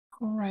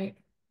All right.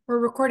 We're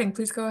recording.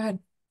 Please go ahead.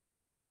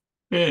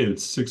 Hey,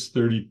 it's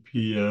 6:30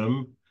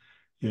 p.m.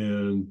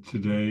 and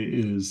today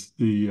is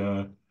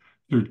the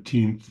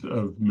 13th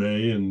of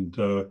May, and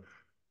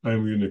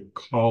I'm going to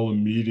call a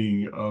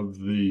meeting of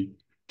the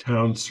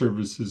Town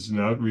Services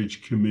and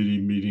Outreach Committee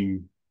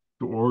meeting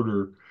to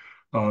order.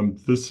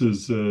 This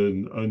is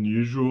an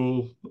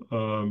unusual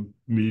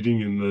meeting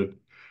in that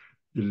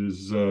it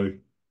is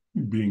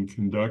being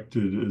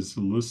conducted as a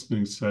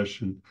listening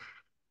session.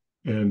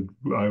 And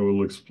I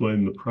will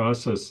explain the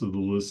process of the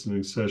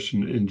listening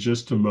session in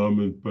just a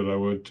moment, but I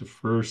want to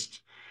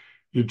first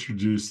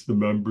introduce the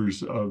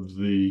members of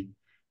the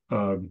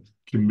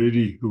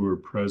committee who are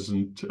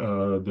present.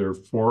 There are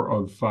 4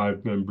 of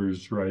 5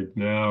 members right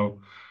now,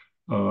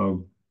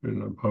 and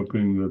I'm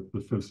hoping that the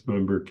 5th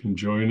member can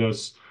join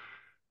us.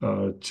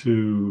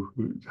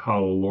 2,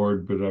 Hollow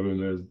Lord, but I'm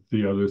in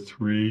the other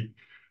 3,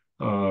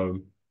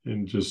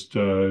 and just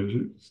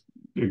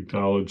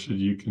acknowledge that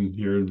you can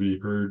hear and be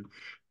heard.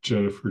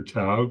 Jennifer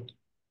Taub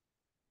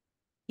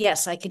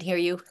Yes, I can hear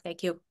you.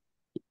 Thank you.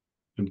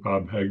 and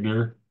Bob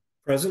Hegner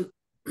Present.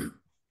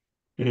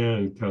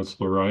 and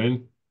Councilor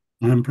Ryan.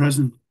 I'm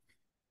present.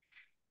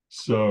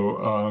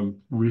 So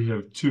we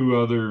have 2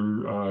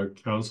 other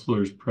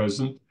councilors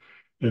present,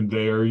 and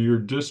they are your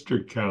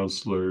district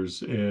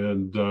councilors,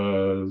 and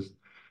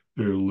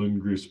they're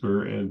Lynn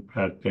Griesmer and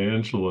Pat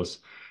DeAngelis.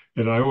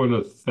 And I want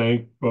to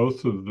thank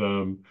both of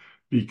them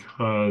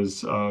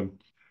because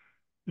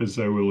as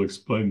I will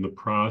explain the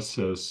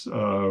process,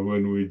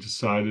 when we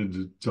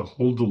decided to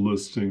hold a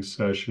listening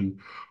session,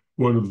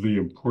 one of the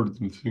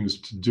important things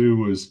to do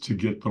was to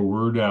get the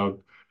word out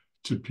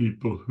to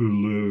people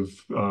who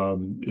live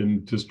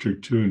in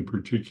District 2 in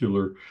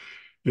particular,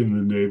 in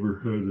the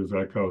neighborhood of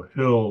Echo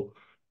Hill,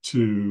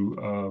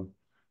 to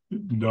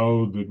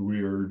know that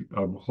we are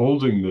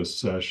holding this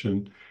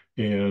session.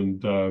 And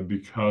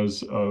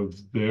because of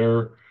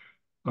their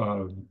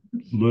uh,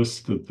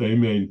 list that they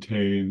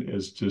maintain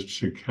as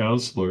district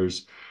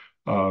councilors,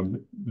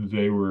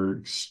 they were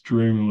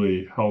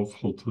extremely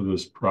helpful to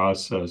this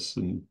process,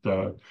 and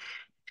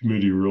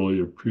committee really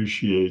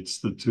appreciates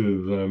the 2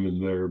 of them,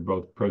 and they're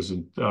both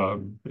present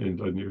and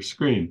on your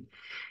screen.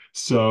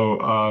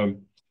 So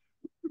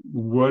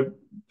what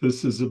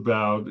this is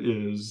about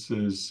is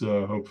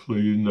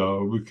hopefully you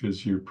know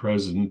because you're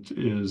present,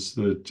 is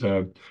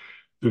that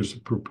there's a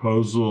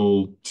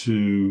proposal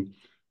to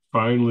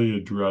finally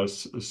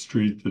address a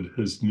street that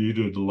has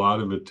needed a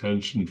lot of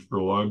attention for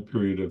a long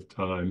period of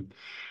time,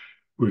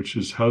 which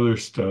is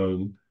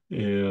Heatherstone.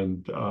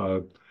 And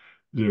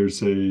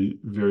there's a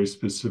very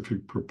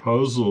specific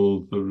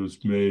proposal that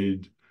was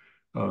made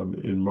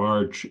in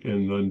March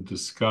and then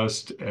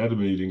discussed at a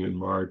meeting in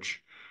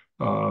March.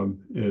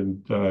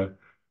 And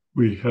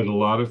we had a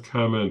lot of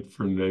comment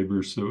from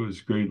neighbors that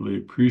was greatly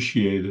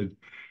appreciated.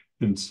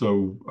 And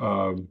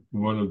so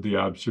one of the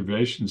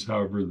observations,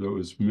 however, that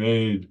was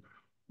made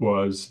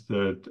was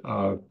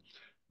that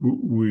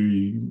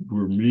we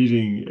were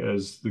meeting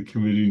as the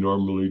committee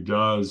normally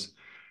does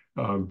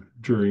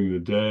during the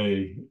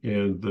day,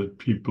 and that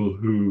people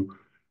who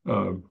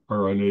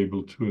are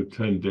unable to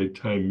attend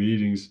daytime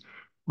meetings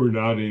were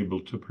not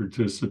able to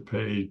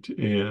participate.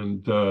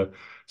 And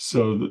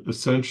so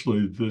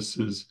essentially this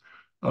is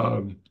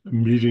a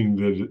meeting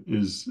that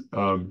is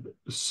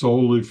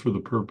solely for the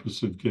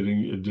purpose of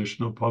getting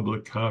additional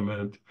public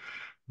comment,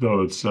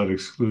 though it's not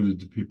excluded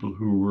to people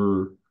who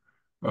were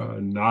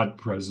not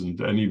present.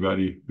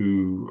 Anybody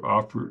who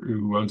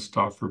wants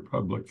to offer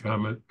public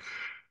comment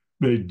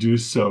may do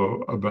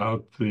so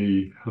about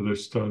the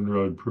Heatherstone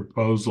Road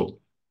proposal.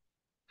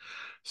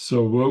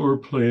 So what we're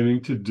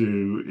planning to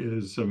do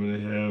is I'm going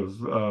to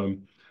have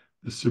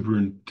the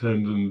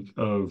Superintendent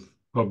of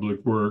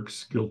Public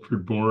Works,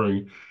 Guilford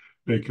Boring,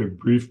 make a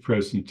brief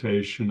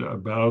presentation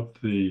about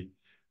the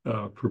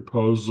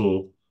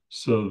proposal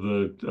so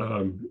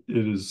that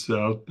it is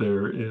out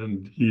there,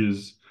 and he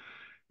is,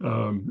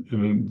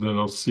 and then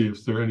I'll see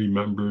if there are any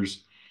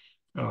members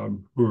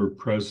who are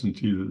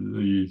present, either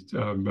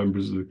the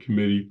members of the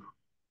committee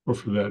or,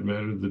 for that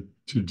matter, the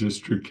 2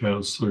 district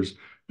councilors,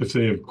 if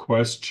they have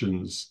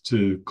questions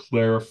to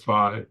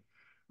clarify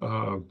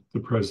the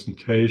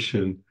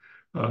presentation,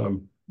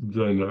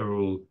 then I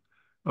will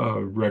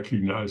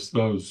recognize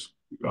those.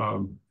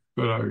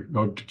 But I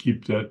hope to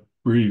keep that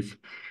brief,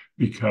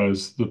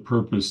 because the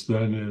purpose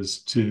then is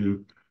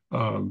to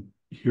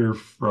hear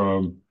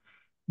from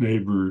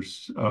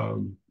neighbors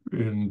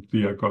in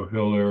the Echo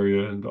Hill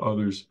area and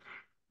others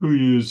who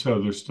use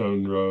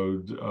Heatherstone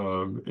Road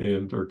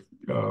and are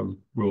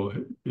will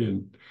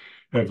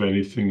have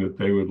anything that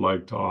they would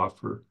like to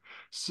offer.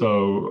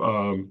 So,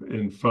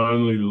 and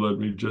finally, let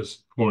me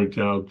just point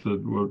out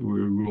that what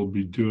we will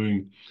be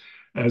doing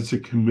as a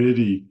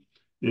committee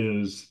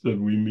is that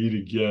we meet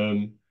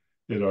again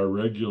at our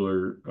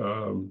regular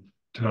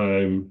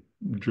time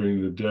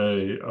during the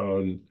day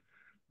on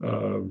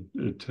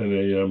at 10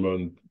 a.m.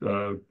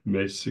 on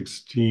May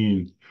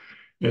 16th,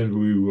 and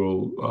we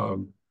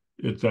will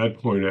at that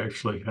point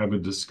actually have a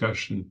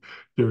discussion.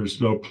 There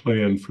is no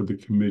plan for the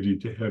committee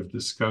to have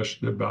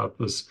discussion about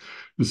this.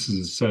 This is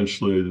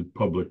essentially the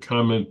public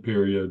comment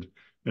period,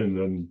 and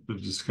then the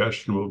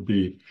discussion will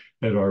be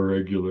at our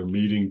regular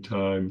meeting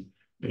time,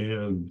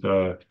 and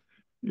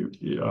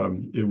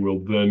it will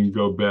then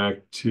go back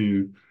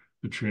to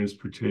the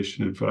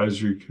Transportation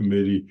Advisory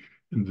Committee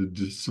and the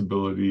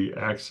Disability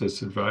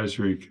Access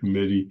Advisory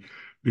Committee,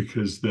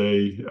 because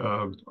they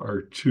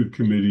are two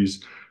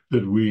committees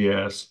that we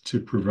asked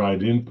to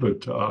provide input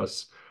to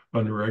us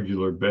on a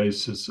regular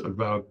basis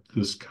about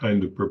this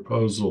kind of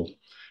proposal.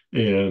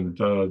 And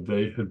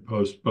they had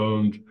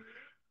postponed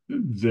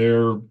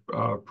their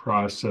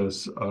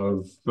process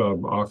of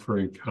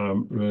offering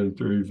comment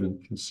or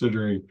even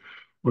considering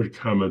what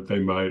comment they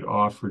might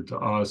offer to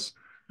us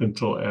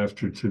until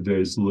after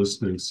today's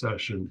listening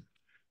session.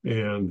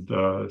 And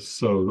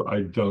so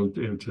I don't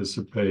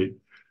anticipate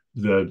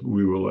that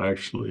we will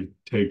actually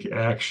take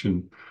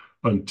action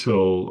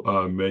until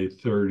May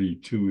 30,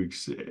 2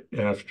 weeks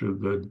after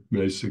the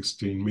May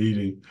 16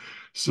 meeting,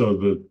 so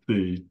that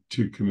the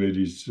two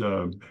committees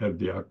have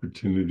the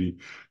opportunity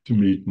to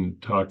meet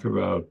and talk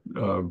about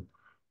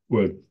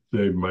what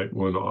they might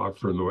want to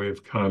offer in the way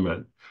of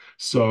comment.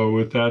 So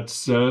with that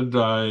said,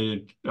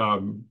 I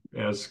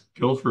ask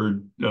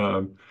Guilford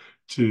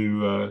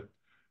to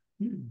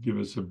give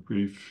us a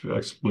brief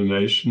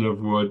explanation of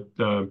what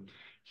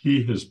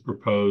he has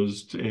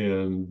proposed,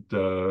 and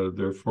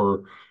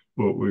therefore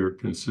what we are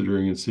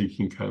considering and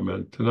seeking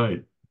comment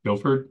tonight.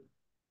 Guilford?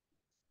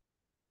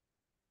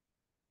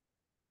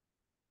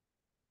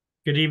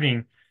 Good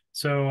evening.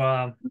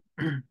 So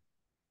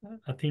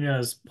Athena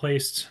has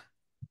placed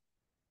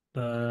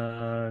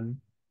the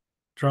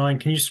drawing.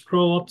 Can you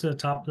scroll up to the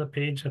top of the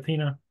page,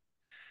 Athena?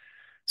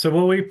 So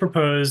what we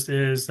proposed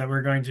is that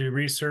we're going to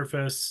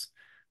resurface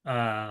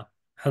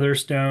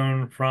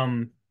Heatherstone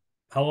from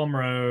Pelham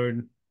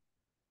Road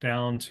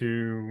down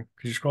to,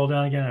 could you scroll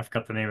down again? I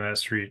forgot the name of that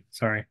street,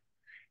 sorry.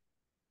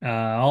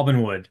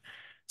 Albanwood.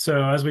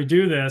 So as we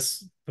do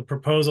this, the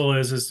proposal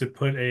is to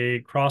put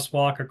a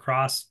crosswalk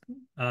across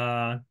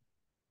Heatherstone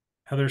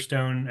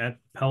at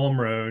Pelham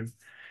Road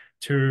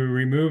to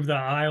remove the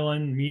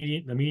island,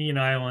 the median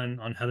island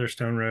on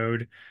Heatherstone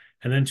Road,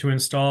 and then to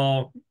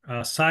install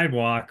a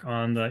sidewalk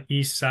on the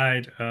east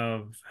side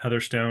of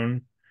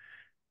Heatherstone.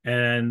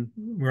 And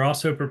we're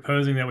also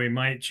proposing that we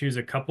might choose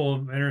a couple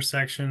of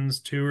intersections,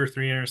 2 or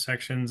 3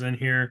 intersections in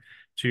here,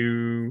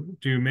 to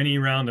do mini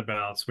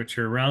roundabouts, which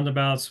are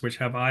roundabouts which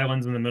have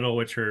islands in the middle,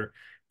 which are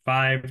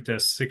 5 to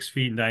 6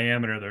 feet in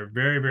diameter. They're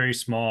very, very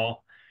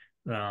small.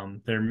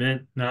 They're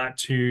meant not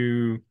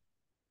to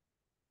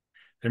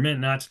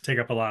take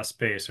up a lot of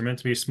space. They're meant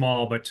to be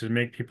small, but to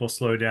make people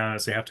slow down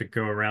as they have to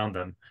go around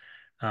them.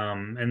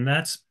 And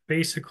that's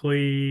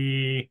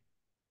basically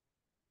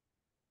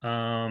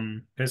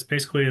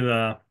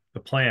the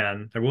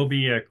plan. There will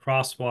be a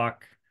crosswalk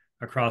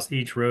across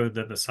each road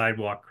that the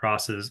sidewalk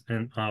crosses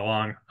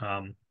along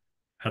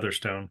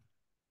Heatherstone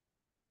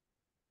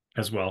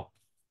as well.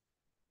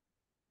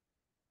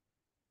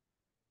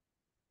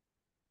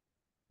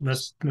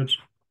 That's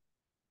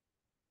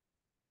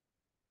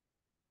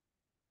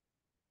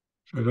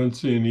I don't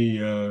see any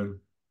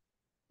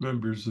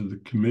members of the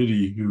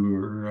committee who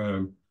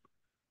are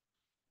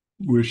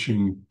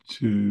wishing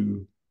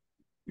to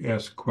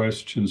ask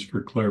questions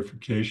for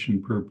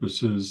clarification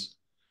purposes.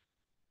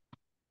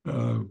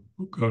 We'll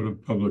go to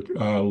public.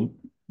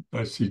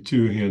 I see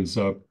 2 hands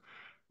up.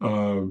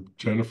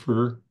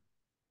 Jennifer?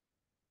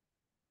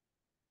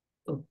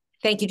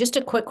 Thank you. Just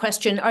a quick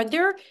question.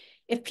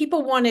 If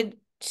people wanted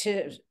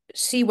to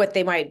see what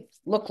they might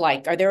look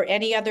like, are there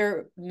any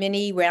other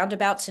mini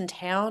roundabouts in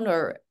town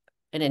or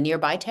in a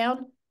nearby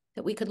town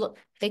that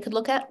they could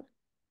look at?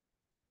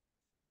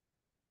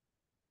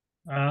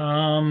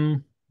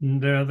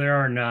 There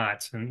are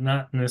not, and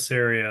not in this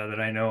area that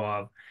I know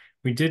of.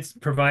 We did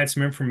provide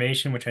some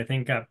information, which I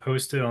think got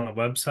posted on the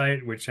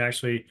website, which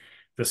actually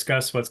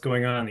discussed what's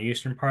going on in the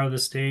eastern part of the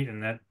state,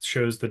 and that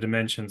shows the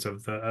dimensions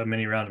of the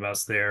mini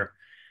roundabouts there.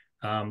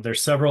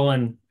 There's several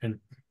in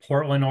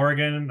Portland,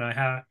 Oregon. I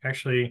have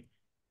actually,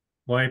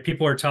 while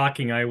people are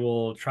talking, I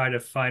will try to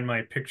find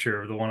my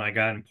picture of the one I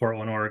got in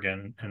Portland,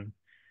 Oregon, and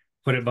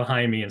put it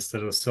behind me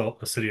instead of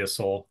the city of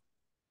Seoul.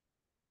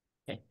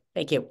 Okay,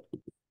 thank you.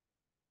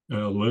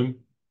 Lynn?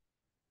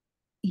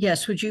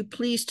 Yes, would you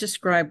please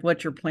describe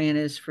what your plan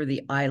is for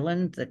the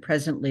island that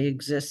presently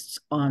exists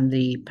on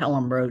the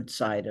Pelham Road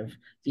side of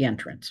the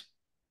entrance?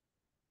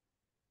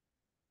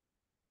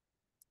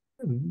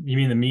 You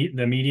mean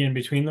the median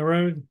between the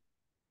road?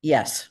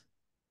 Yes.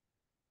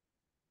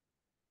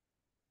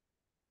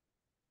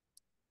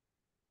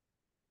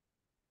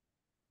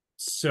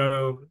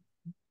 So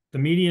the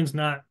median's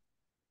not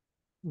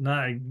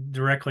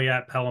directly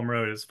at Pelham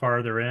Road, it's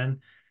farther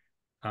in.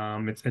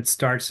 It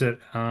starts at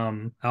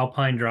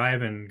Alpine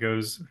Drive and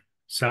goes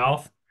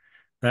south.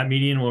 That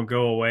median will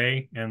go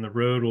away and the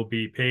road will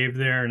be paved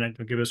there, and that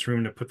will give us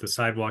room to put the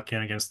sidewalk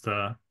in against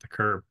the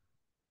curb.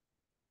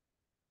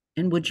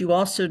 And would you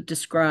also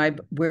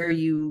describe where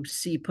you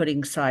see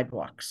putting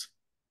sidewalks?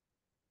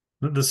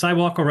 The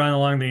sidewalk will run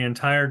along the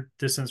entire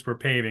distance we're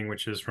paving,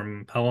 which is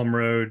from Pelham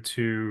Road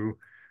to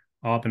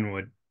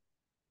Auburnwood.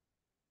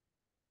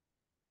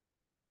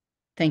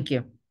 Thank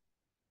you.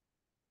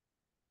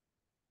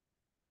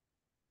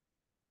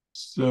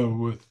 So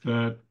with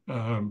that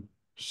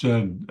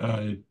said,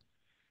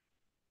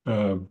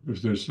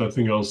 if there's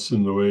nothing else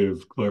in the way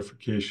of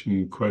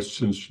clarification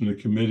questions from the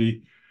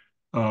committee,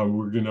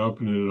 we're going to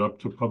open it up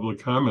to public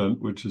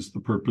comment, which is the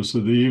purpose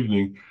of the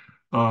evening.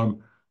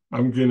 I'm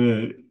going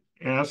to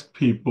ask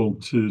people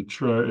to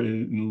try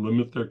and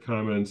limit their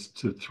comments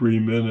to 3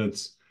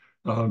 minutes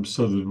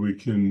so that we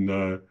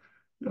can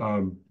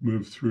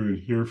move through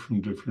and hear from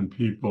different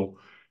people.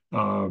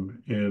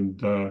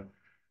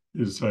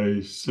 As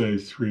I say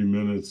 3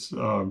 minutes,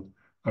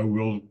 I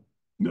will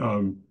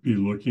be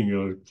looking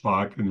at a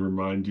clock and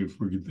remind you if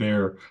we're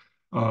there.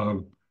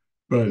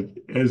 But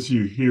as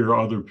you hear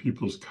other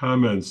people's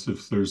comments,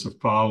 if there's a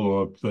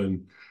follow-up,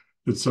 then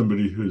it's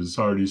somebody who's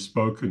already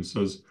spoken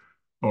says,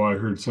 oh, I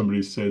heard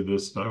somebody say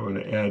this and I want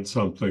to add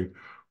something.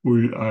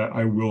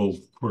 I will,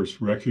 of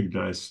course,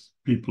 recognize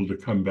people to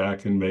come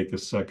back and make a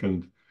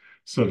second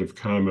set of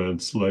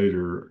comments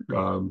later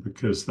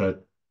because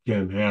that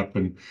can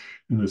happen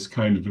in this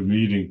kind of a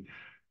meeting.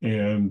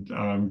 And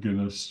I'm going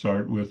to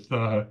start with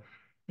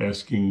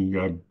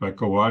asking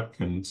Becca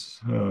Watkins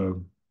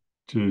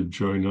to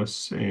join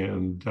us.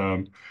 And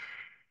I'm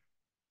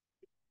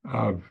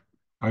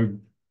going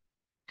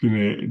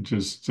to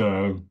just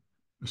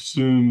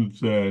assume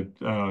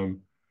that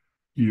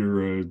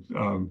you're a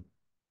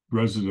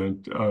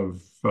resident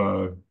of,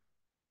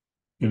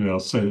 and I'll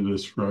say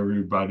this for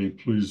everybody,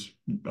 please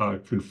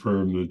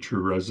confirm that you're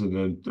a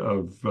resident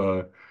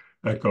of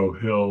Echo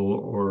Hill,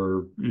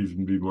 or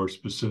even be more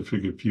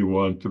specific if you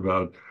want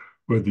about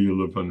whether you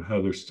live on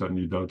Heatherstone.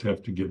 You don't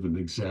have to give an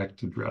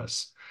exact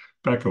address.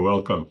 Becca,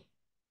 welcome.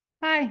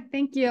 Hi,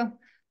 thank you.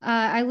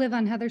 I live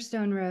on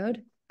Heatherstone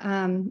Road.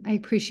 I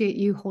appreciate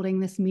you holding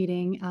this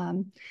meeting.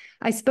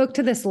 I spoke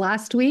to this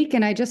last week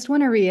and I just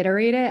want to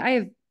reiterate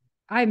it.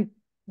 I'm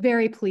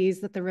very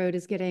pleased that the road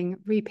is getting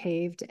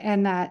repaved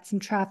and that some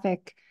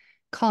traffic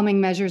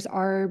calming measures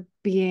are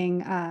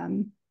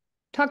being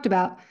talked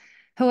about.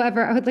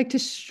 However, I would like to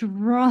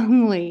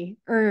strongly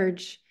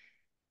urge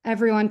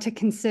everyone to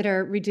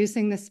consider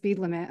reducing the speed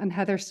limit on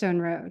Heatherstone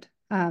Road.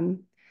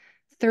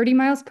 30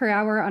 miles per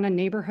hour on a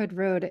neighborhood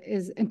road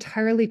is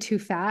entirely too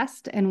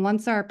fast. And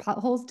once our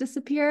potholes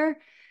disappear,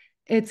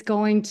 it's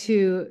going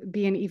to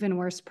be an even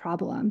worse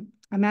problem.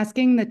 I'm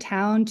asking the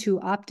town to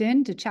opt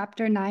in to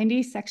Chapter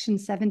 90, Section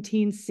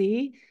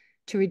 17C,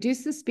 to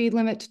reduce the speed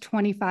limit to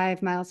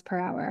 25 miles per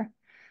hour.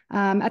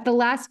 At the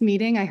last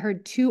meeting, I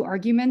heard 2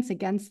 arguments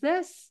against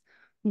this.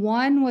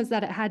 One was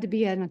that it had to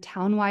be on a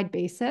townwide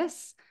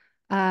basis,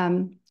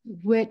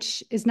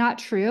 which is not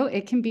true.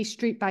 It can be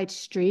street by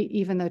street,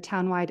 even though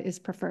townwide is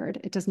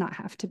preferred. It does not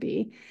have to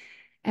be.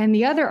 And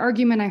the other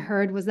argument I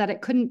heard was that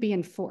it couldn't be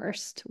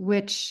enforced,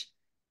 which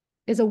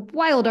is a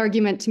wild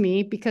argument to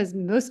me because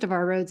most of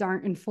our roads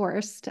aren't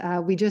enforced.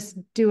 We just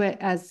do it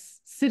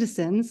as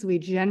citizens. We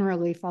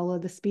generally follow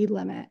the speed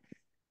limit.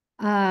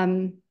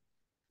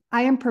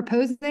 I am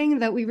proposing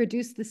that we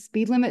reduce the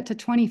speed limit to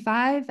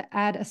 25,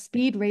 add a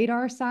speed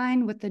radar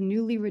sign with the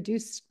newly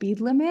reduced speed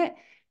limit,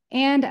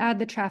 and add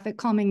the traffic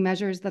calming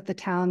measures that the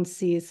town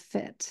sees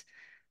fit.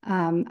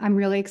 I'm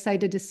really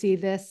excited to see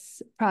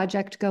this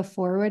project go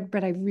forward,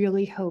 but I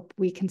really hope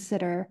we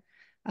consider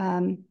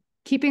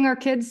keeping our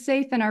kids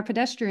safe and our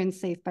pedestrians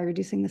safe by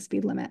reducing the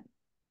speed limit.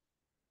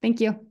 Thank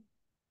you.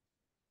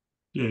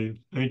 Okay,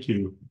 thank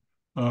you.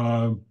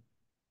 Then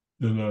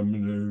I'm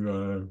going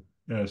to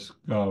ask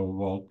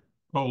Walt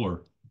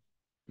Kohler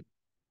to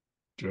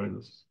join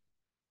us.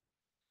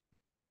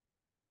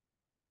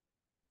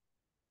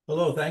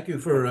 Hello, thank you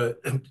for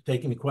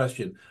taking the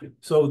question.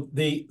 So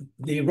the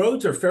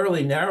roads are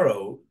fairly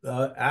narrow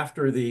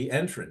after the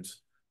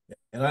entrance.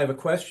 And I have a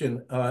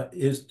question,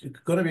 is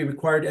going to be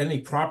required any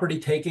property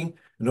taking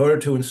in order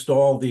to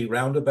install the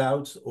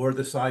roundabouts or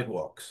the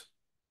sidewalks?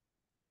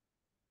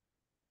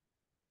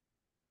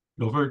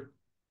 Gilbert,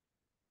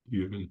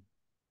 you can.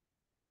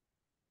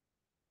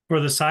 For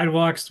the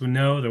sidewalks,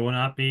 no, there will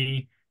not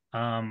be.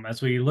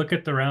 As we look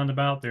at the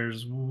roundabout,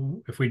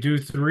 if we do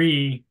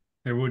 3,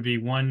 there would be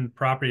 1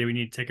 property we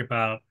need to take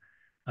about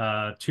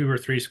 2 or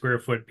 3 square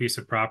foot piece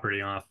of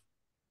property off.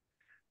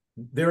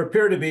 There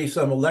appear to be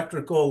some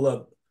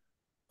electrical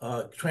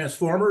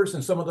transformers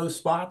in some of those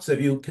spots. Have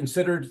you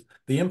considered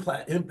the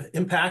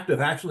impact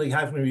of actually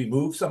having to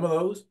remove some of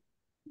those?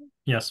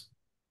 Yes.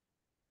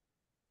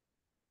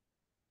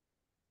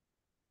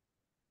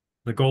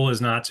 The goal is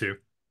not to.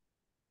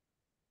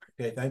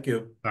 Okay, thank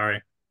you.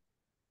 Sorry.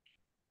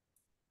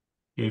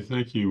 Okay,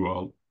 thank you,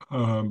 Walt.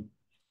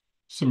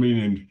 Somebody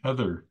named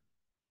Heather.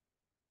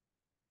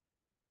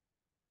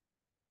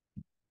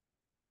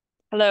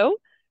 Hello.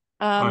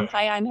 Hi.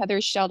 Hi, I'm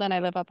Heather Sheldon. I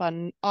live up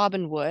on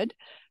Auburnwood.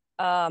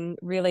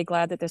 Really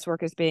glad that this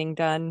work is being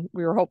done.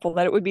 We were hopeful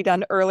that it would be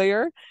done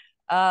earlier.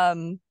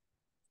 And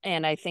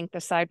I think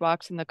the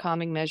sidewalks and the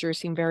calming measures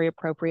seem very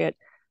appropriate.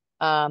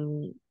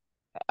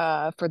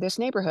 for this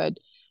neighborhood.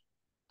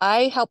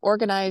 I helped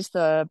organize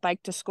the bike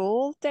to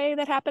school day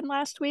that happened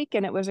last week,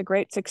 and it was a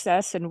great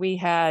success. And we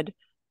had,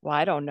 well,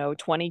 I don't know,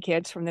 20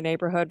 kids from the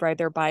neighborhood ride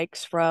their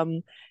bikes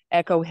from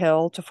Echo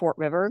Hill to Fort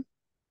River,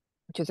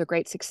 which is a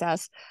great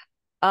success.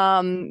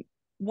 And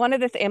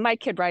my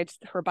kid rides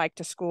her bike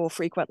to school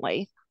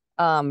frequently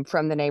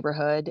from the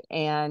neighborhood.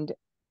 And,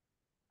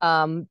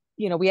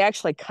 we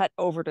actually cut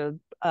over to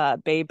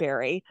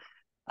Bayberry.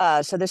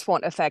 So this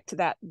won't affect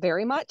that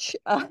very much,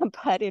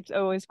 but it's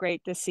always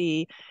great to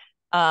see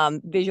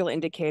visual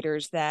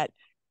indicators that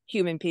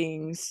human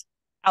beings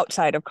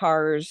outside of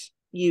cars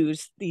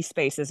use these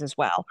spaces as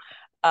well.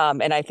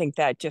 And I think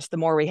that just the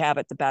more we have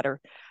it, the better.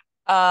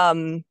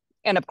 And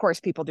of course,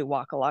 people do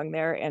walk along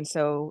there. And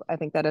so I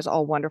think that is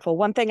all wonderful.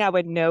 One thing I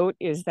would note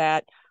is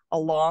that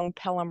along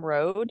Pelham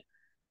Road,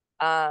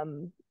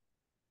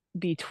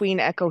 between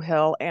Echo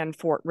Hill and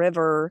Fort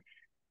River,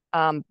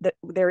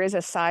 there is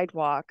a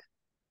sidewalk,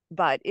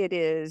 but it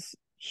is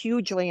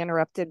hugely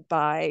interrupted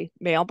by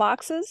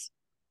mailboxes.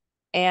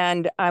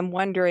 And I'm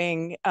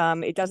wondering,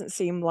 it doesn't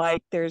seem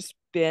like there's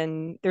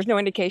no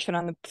indication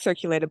on the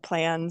circulated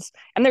plans,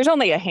 and there's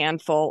only a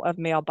handful of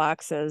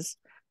mailboxes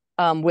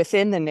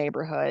within the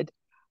neighborhood.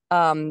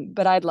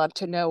 But I'd love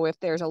to know if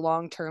there's a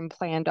long-term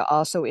plan to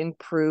also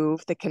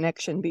improve the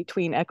connection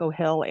between Echo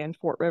Hill and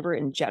Fort River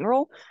in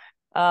general,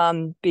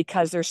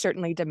 because there's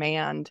certainly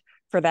demand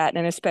for that.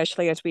 And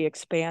especially as we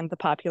expand the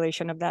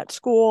population of that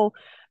school,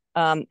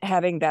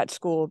 having that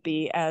school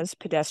be as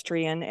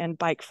pedestrian and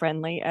bike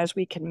friendly as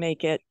we can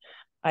make it,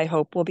 I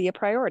hope will be a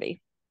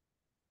priority.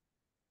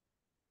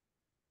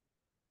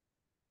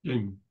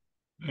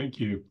 Thank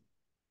you.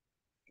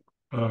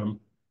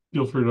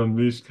 Guilford, on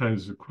these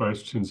kinds of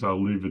questions,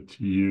 I'll leave it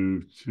to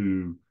you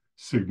to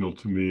signal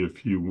to me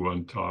if you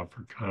want to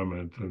offer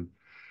comment, and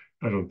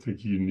I don't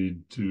think you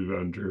need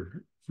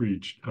to for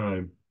each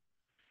time.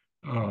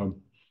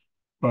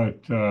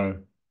 But I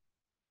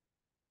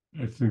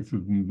think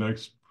that the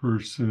next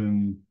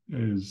person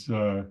is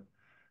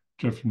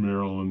Jeff and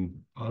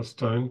Marilyn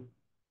Ostine.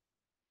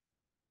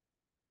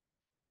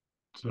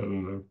 So I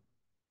don't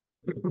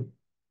know.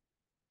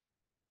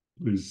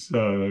 Please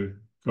go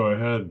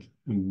ahead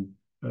and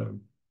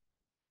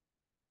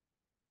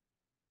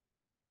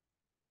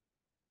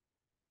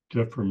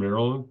Jeff or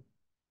Marilyn,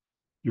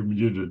 you're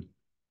muted.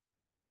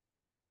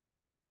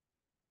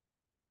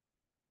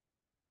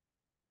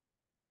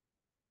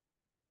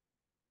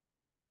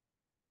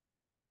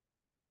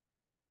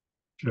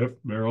 Jeff,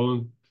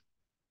 Marilyn?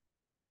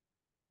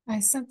 I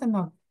sent them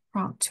a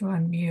prompt to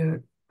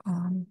unmute,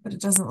 but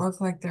it doesn't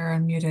look like they're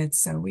unmuted,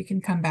 so we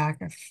can come back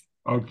if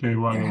okay,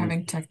 well, they're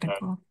having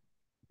technical.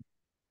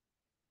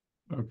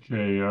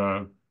 Okay,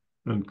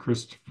 then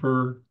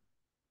Christopher.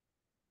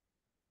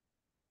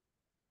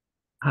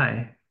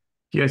 Hi,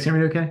 do you guys hear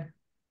me okay?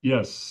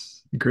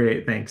 Yes.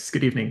 Great, thanks.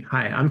 Good evening.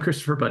 Hi, I'm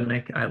Christopher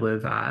Budnick. I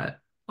live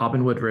at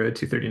Aubynwood Road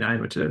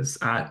 239, which is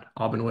at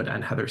Aubynwood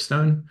and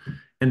Heatherstone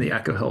in the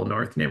Echo Hill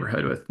North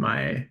neighborhood with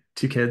my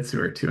two kids who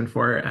are 2 and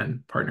 4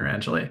 and partner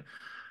Angeli. I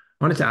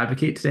wanted to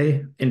advocate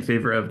today in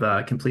favor of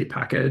the complete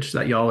package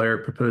that y'all are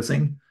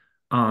proposing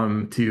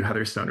to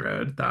Heatherstone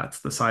Road.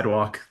 That's the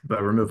sidewalk,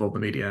 the removal of the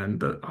median,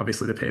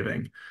 obviously the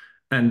paving,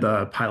 and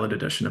the pilot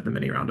edition of the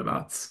mini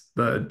roundabouts.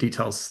 The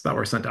details that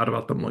were sent out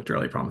about them looked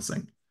really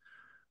promising.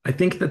 I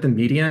think that the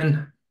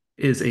median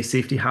is a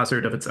safety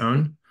hazard of its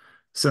own,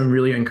 so I'm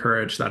really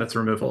encouraged that its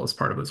removal is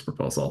part of this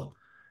proposal.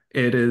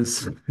 It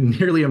is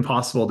nearly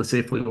impossible to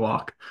safely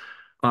walk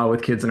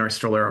with kids in our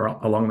stroller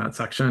along that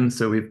section,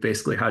 so we've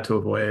basically had to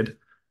avoid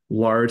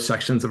large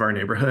sections of our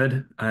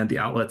neighborhood and the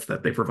outlets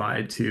that they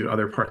provide to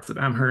other parts of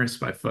Amherst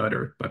by foot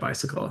or by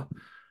bicycle.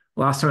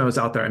 Last time I was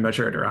out there, I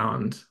measured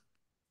around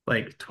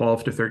like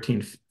 12 to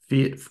 13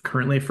 feet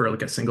currently for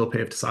like a single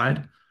paved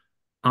side.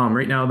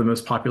 Right now, the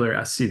most popular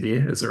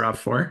SUV is a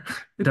RAV4.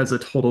 It has a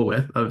total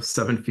width of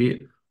 7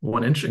 feet,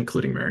 1 inch,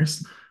 including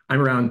mirrors. I'm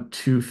around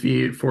 2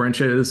 feet, 4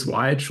 inches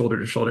wide, shoulder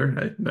to shoulder.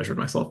 I measured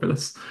myself for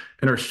this.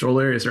 And our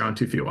stroller is around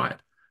 2 feet wide.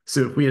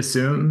 So if we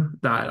assume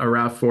that a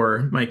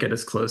RAV4 might get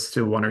as close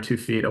to 1 or 2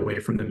 feet away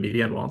from the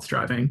median while it's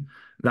driving,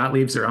 that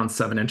leaves around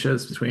 7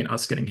 inches between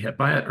us getting hit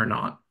by it or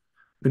not.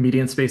 The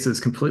median space is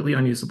completely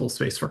unusable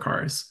space for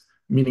cars,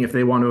 meaning if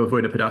they want to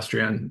avoid a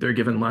pedestrian, they're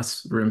given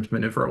less room to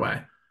maneuver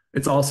away.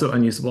 It's also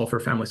unusable for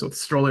families with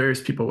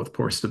strollers, people with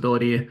poor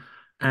stability,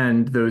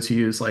 and those who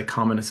use like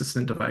common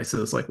assistant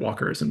devices like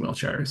walkers and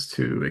wheelchairs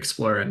to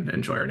explore and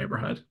enjoy our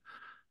neighborhood.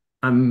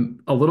 I'm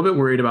a little bit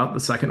worried about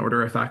the second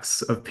order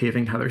effects of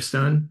paving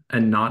Heatherstone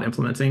and not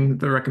implementing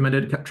the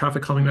recommended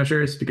traffic calming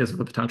measures because of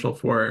the potential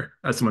for,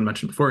 as someone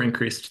mentioned before,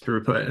 increased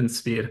throughput and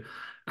speed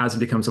as it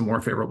becomes a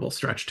more favorable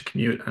stretch to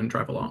commute and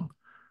drive along.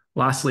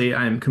 Lastly,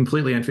 I'm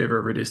completely in favor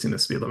of reducing the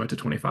speed limit to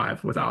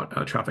 25 without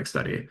a traffic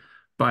study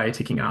by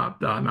taking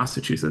out the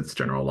Massachusetts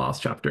General Laws,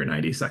 Chapter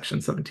 90, Section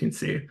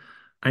 17C.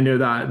 I know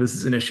that this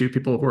is an issue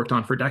people have worked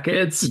on for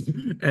decades,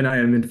 and I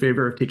am in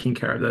favor of taking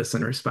care of this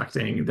and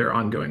respecting their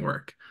ongoing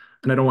work.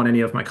 And I don't want any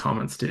of my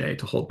comments today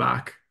to hold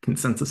back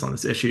consensus on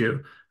this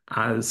issue.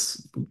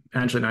 as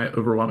Angela and I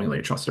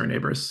overwhelmingly trust our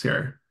neighbors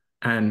here.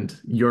 And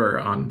you're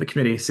on the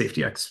committee,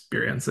 safety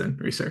experience and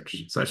research.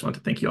 So I just want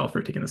to thank you all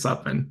for taking this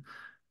up and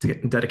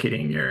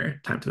dedicating your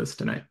time to this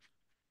tonight.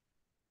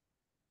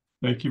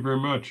 Thank you very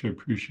much. I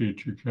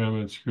appreciate your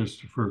comments,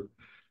 Christopher.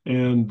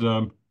 And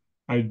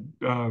I'm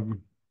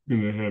going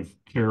to have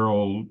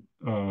Carol,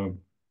 I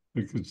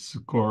think it's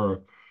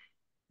Sikora,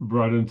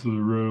 brought into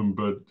the room,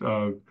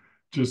 but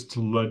just to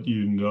let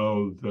you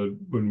know that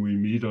when we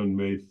meet on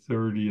May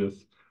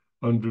 30th,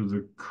 under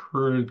the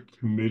current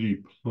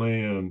committee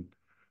plan,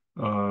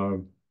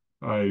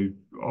 I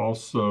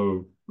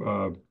also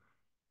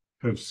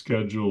have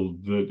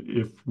scheduled that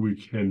if we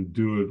can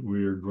do it,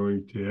 we are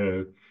going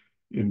to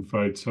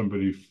invite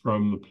somebody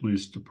from the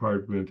police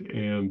department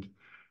and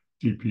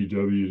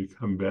DPW to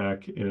come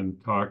back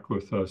and talk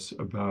with us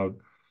about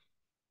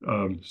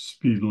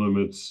speed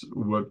limits,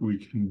 what we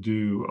can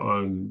do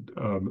on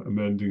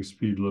amending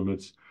speed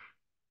limits,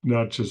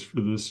 not just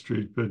for this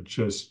street, but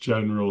just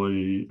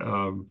generally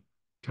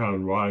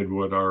townwide,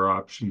 what our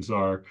options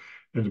are,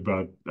 and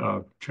about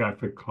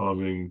traffic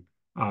calming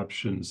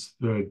options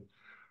that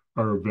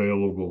are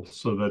available.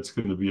 So that's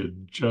going to be a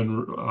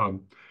general,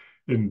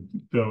 and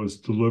that was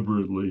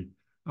deliberately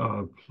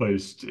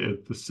placed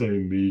at the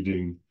same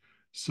meeting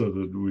so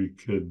that we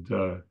could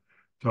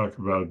talk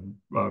about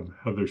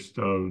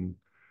Heatherstone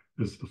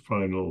as the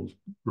final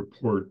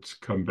reports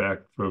come back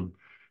from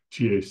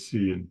TAC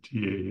and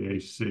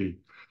TAAC.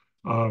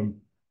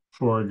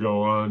 Before I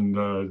go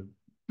on,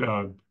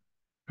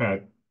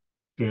 Pat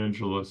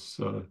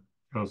DeAngelis,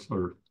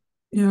 Counselor.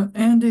 Yeah,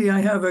 Andy,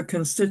 I have a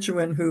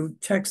constituent who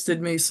texted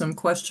me some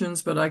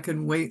questions, but I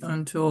can wait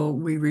until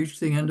we reach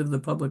the end of the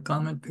public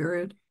comment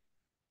period.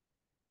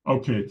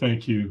 Okay,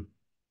 thank you.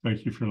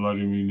 Thank you for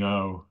letting me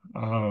know.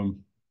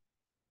 Then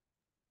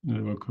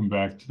we'll come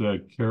back to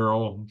that.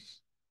 Carol.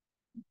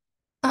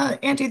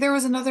 Andy, there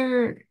was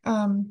another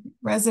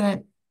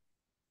resident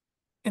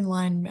in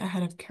line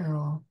ahead of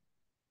Carol.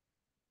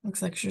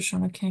 Looks like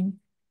Shoshona King.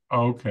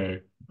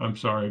 Okay, I'm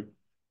sorry,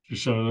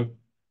 Shoshona.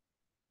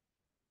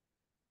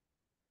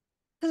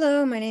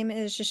 Hello, my name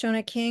is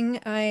Shoshona King.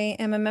 I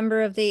am a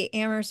member of the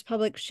Amherst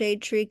Public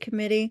Shade Tree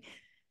Committee.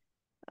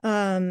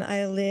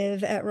 I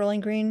live at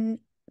Rolling Green,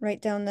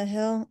 right down the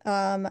hill.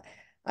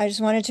 I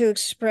just wanted to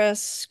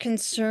express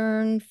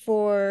concern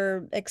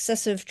for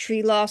excessive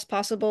tree loss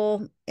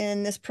possible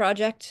in this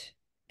project,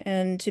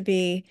 and to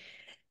be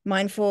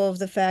mindful of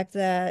the fact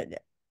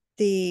that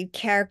the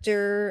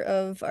character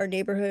of our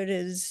neighborhood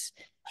is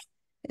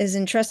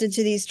entrusted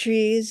to these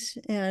trees,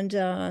 and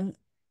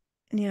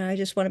I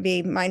just want to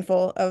be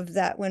mindful of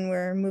that when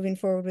we're moving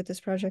forward with this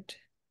project.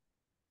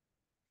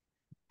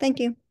 Thank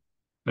you.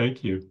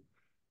 Thank you.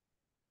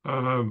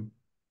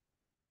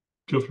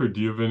 Guilford,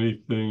 do you have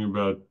anything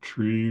about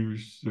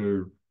trees,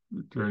 or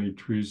are there any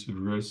trees at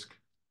risk?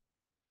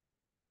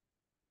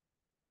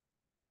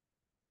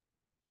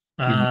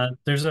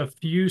 There's a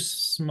few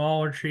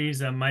smaller trees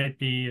that might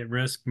be at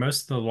risk.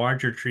 Most of the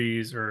larger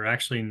trees are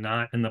actually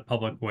not in the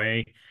public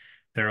way.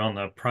 They're on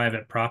the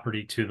private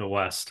property to the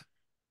west.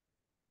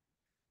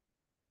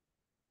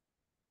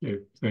 Okay,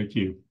 thank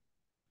you.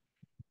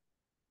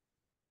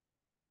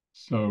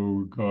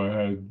 So go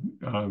ahead,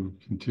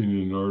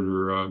 continue in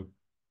order.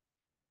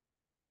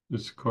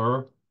 Ms.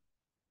 Cora?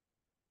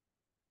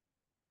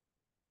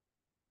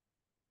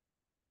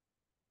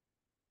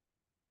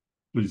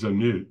 Please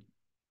unmute.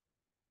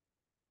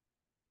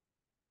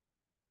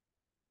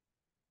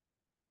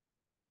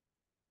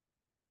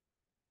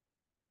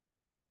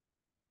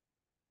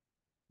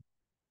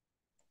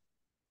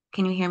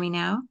 Can you hear me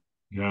now?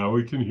 Now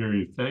we can hear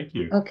you. Thank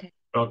you. Okay.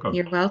 Welcome.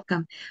 You're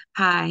welcome.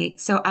 Hi.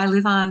 So I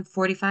live on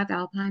 45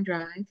 Alpine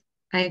Drive.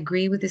 I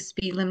agree with the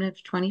speed limit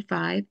of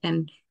 25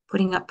 and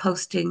putting up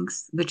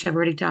postings, which I've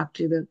already talked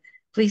to the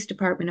police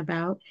department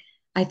about.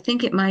 I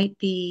think it might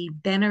be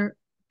better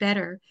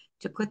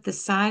to put the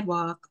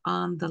sidewalk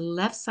on the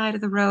left side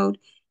of the road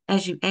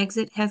as you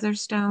exit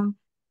Heatherstone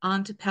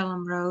onto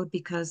Pelham Road,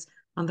 because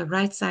on the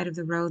right side of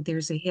the road,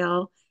 there's a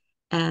hill.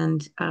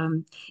 And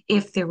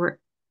if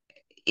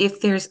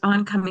there's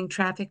oncoming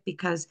traffic,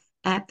 because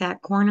at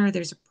that corner,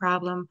 there's a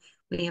problem.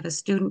 We have a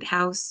student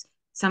house.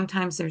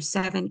 Sometimes there's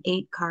 7,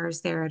 8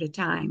 cars there at a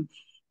time.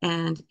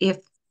 And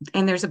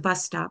there's a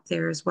bus stop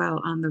there as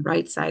well on the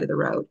right side of the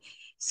road.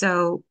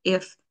 So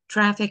if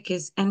traffic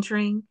is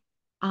entering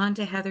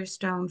onto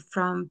Heatherstone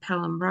from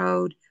Pelham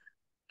Road,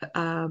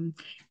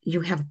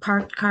 you have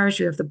parked cars,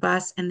 you have the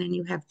bus, and then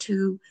you have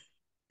 2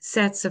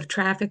 sets of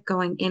traffic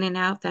going in and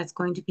out. That's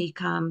going to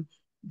become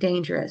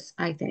dangerous,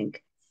 I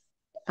think.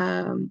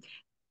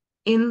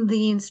 In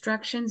the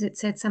instructions, it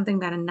said something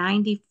about a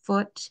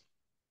 90-foot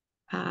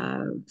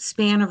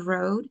span of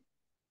road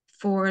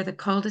for the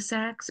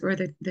cul-de-sacs or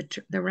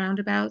the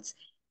roundabouts.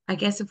 I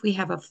guess if we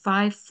have a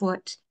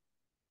 5-foot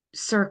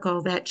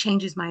circle, that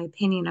changes my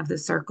opinion of the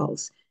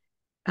circles.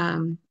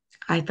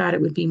 I thought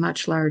it would be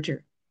much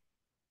larger.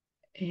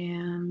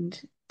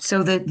 And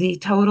so the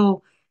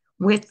total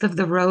width of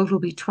the road will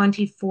be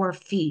 24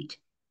 feet.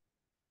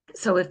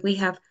 So if we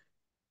have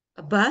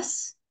a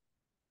bus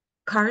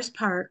cars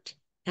parked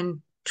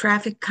and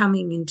traffic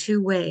coming in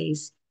two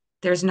ways,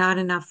 there's not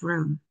enough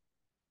room.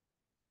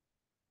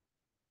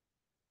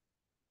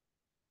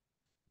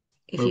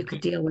 If you could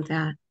Okay. deal with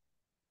that.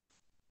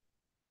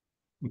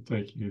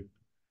 Thank you.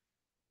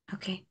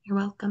 Okay, you're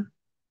welcome.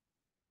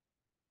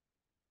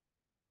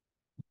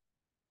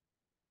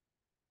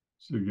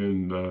 So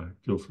again,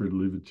 feel free to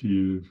leave it to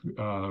you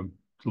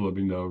to let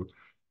me know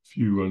if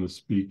you want to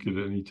speak at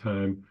any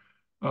time.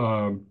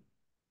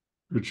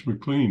 Rich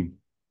McLean,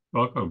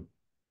 welcome.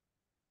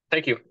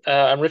 Thank you.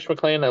 I'm Rich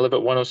McLean. I live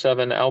at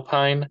 107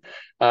 Alpine.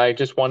 I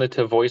just wanted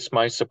to voice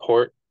my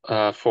support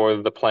for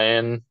the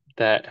plan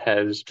that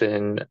has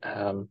been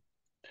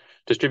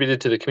distributed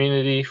to the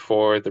community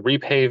for the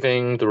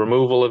repaving, the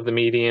removal of the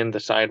median, the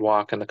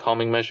sidewalk, and the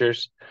calming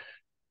measures.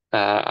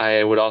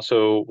 I would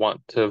also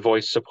want to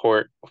voice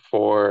support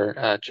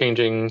for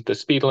changing the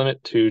speed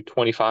limit to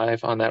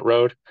 25 on that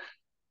road.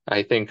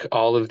 I think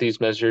all of these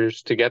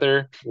measures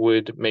together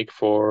would make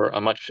for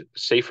a much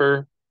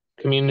safer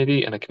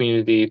community and a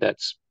community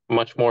that's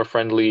much more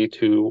friendly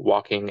to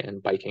walking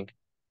and biking.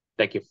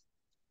 Thank you.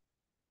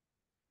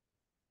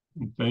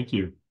 Thank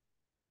you.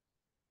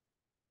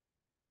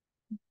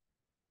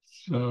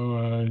 So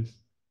I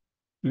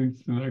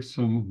think the next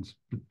one is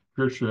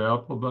Patricia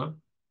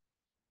Applebaum.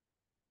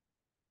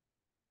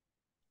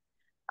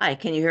 Hi,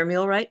 can you hear me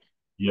all right?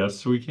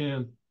 Yes, we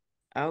can.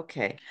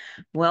 Okay.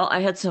 Well,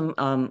 I had some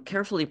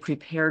carefully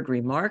prepared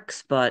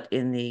remarks, but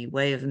in the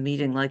way of a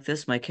meeting like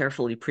this, my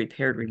carefully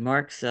prepared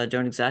remarks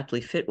don't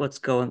exactly fit what's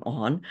going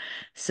on.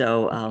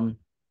 So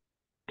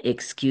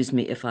excuse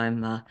me if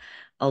I'm a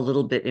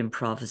little bit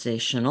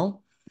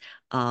improvisational.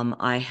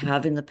 I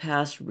have in the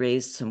past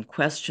raised some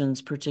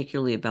questions,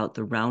 particularly about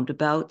the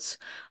roundabouts.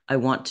 I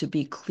want to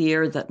be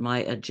clear that my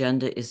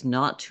agenda is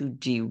not to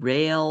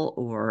derail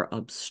or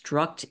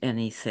obstruct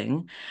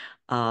anything.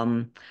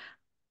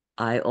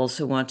 I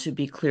also want to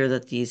be clear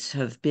that these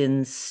have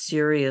been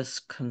serious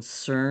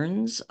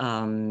concerns.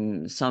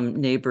 Some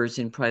neighbors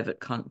in private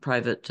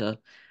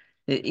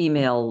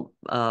email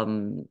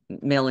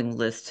mailing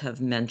lists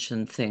have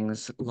mentioned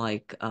things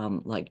like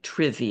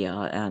trivia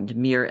and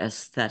mere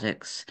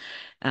aesthetics,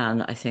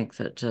 and I think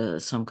that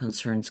some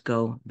concerns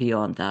go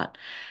beyond that.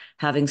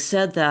 Having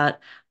said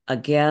that,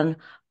 again,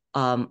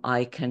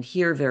 I can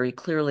hear very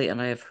clearly,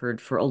 and I have heard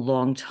for a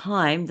long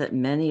time, that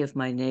many of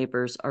my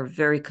neighbors are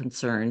very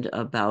concerned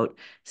about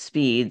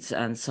speeds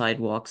and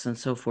sidewalks and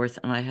so forth,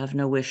 and I have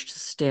no wish to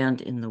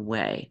stand in the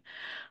way.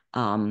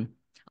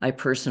 I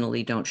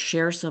personally don't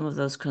share some of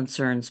those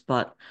concerns,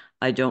 but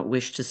I don't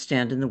wish to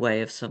stand in the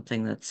way of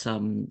something that's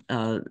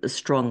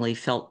strongly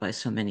felt by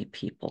so many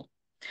people.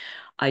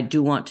 I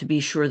do want to be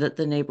sure that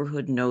the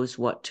neighborhood knows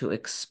what to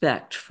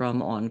expect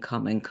from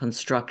oncoming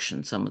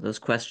construction. Some of those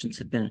questions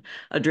have been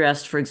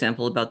addressed, for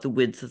example, about the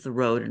width of the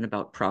road and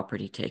about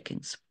property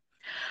takings.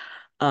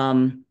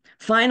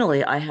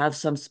 Finally, I have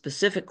some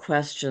specific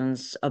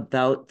questions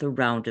about the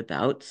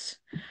roundabouts.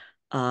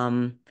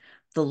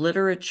 The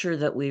literature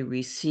that we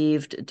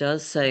received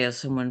does say, as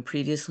someone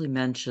previously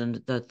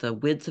mentioned, that the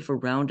width of a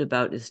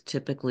roundabout is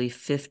typically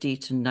 50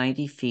 to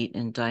 90 feet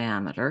in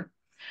diameter.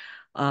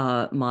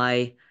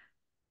 My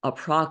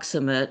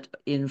approximate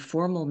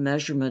informal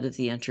measurement of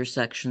the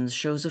intersections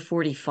shows a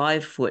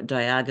 45-foot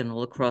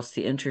diagonal across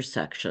the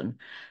intersection.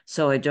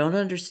 So I don't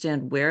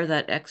understand where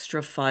that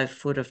extra 5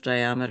 foot of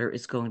diameter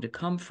is going to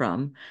come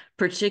from,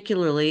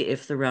 particularly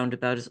if the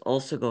roundabout is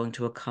also going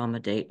to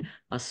accommodate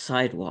a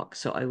sidewalk.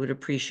 So I would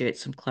appreciate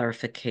some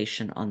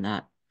clarification on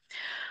that.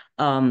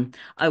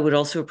 I would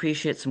also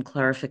appreciate some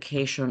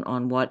clarification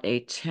on what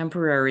a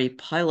temporary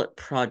pilot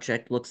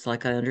project looks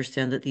like. I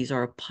understand that these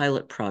are a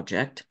pilot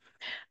project.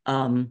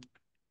 How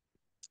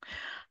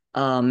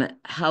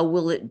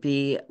will it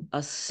be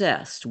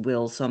assessed?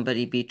 Will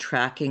somebody be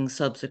tracking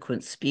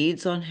subsequent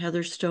speeds on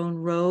Heatherstone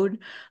Road?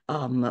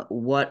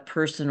 What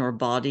person or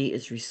body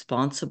is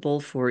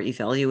responsible for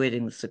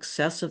evaluating the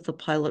success of the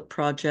pilot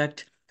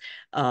project?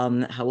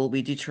 How will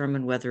we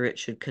determine whether it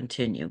should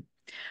continue?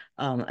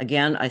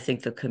 Again, I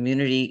think the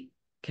community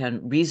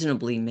can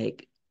reasonably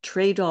make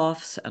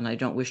trade-offs, and I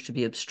don't wish to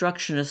be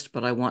obstructionist,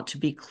 but I want to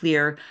be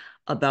clear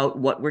about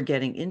what we're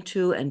getting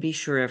into and be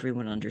sure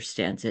everyone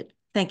understands it.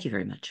 Thank you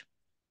very much.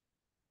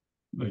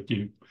 Thank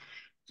you.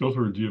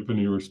 Guilford, do you have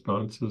any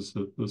responses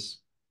at this?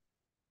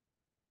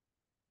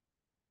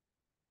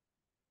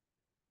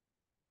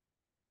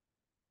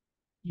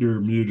 You're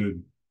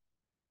muted.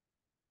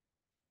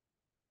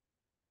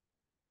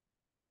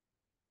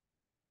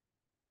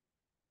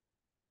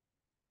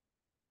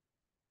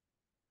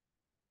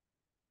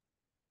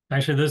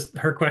 Actually,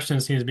 her question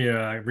seems to be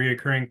a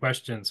reoccurring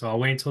question, so I'll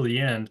wait until the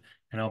end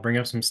and I'll bring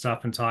up some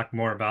stuff and talk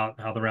more about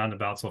how the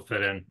roundabouts will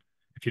fit in,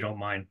 if you don't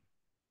mind.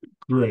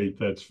 Great,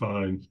 that's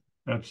fine.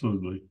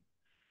 Absolutely.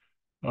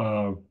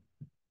 So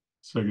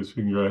I guess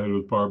we can go ahead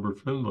with Barbara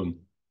Finland.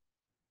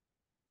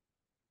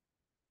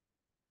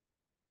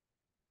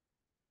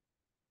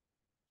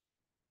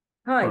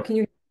 Hi, can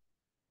you?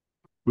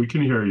 We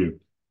can hear you.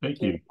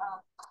 Thank you.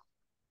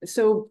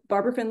 So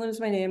Barbara Finland is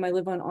my name. I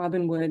live on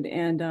Aubynwood,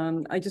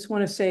 and I just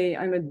want to say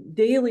I'm a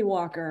daily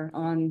walker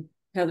on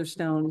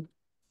Heatherstone.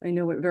 I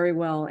know it very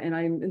well, and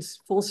I'm in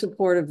full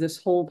support of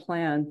this whole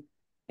plan.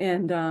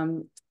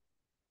 And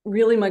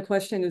really, my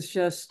question is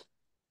just,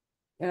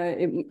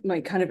 it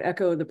might kind of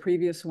echo the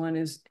previous one,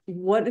 is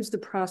what is the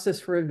process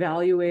for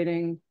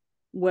evaluating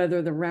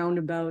whether the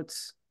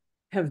roundabouts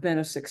have been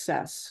a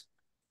success?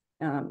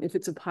 If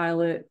it's a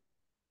pilot,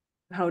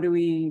 how do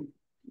we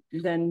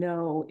then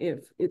know if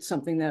it's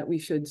something that we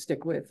should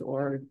stick with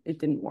or it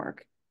didn't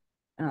work?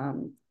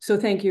 So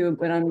thank you,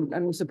 but I'm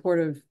in support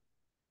of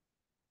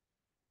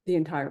the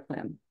entire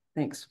plan.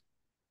 Thanks.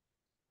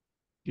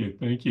 Okay,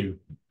 thank you.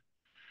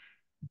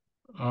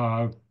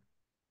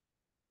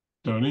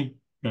 Tony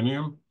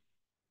Cunningham?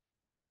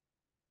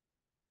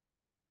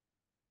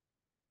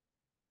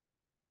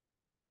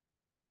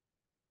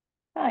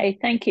 Hi,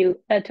 thank you.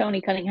 Tony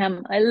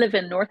Cunningham. I live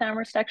in North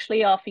Amherst,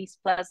 actually, off East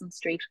Pleasant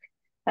Street.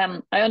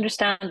 I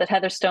understand that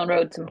Heatherstone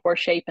Road's in poor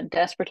shape and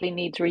desperately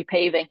needs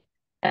repaving.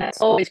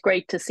 It's always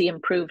great to see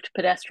improved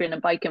pedestrian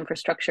and bike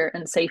infrastructure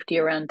and safety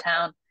around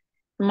town.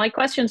 My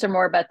questions are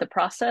more about the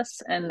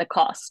process and the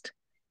cost.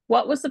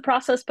 What was the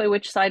process by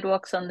which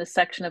sidewalks on this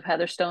section of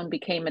Heatherstone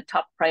became a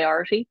top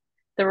priority?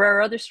 There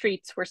are other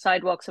streets where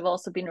sidewalks have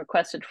also been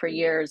requested for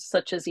years,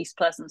 such as East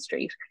Pleasant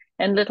Street,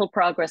 and little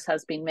progress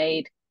has been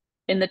made.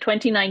 In the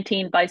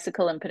 2019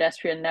 Bicycle and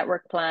Pedestrian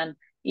Network Plan,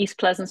 East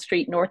Pleasant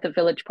Street north of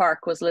Village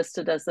Park was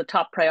listed as the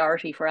top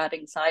priority for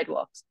adding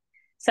sidewalks.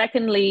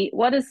 Secondly,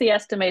 what is the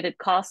estimated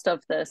cost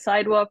of the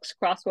sidewalks,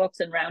 crosswalks,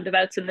 and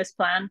roundabouts in this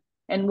plan,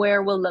 and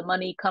where will the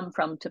money come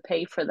from to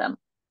pay for them?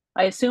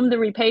 I assume the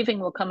repaving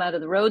will come out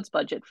of the roads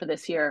budget for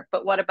this year,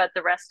 but what about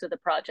the rest of the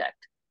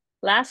project?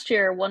 Last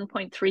year,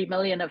 1.3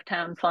 million of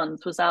town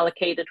funds was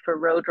allocated for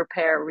road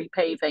repair,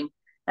 repaving,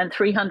 and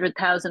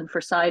 300,000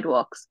 for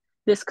sidewalks.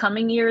 This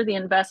coming year, the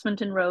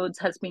investment in roads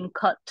has been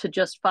cut to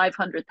just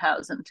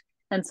 500,000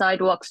 and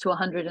sidewalks to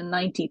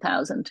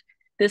 190,000.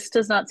 This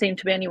does not seem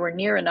to be anywhere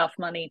near enough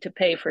money to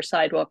pay for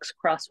sidewalks,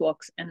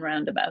 crosswalks, and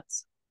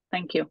roundabouts.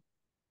 Thank you.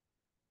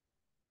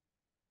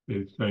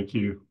 Okay, thank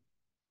you.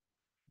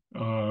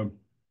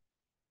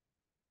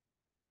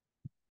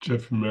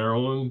 Jeff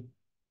Maryland,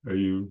 are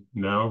you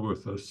now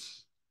with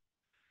us?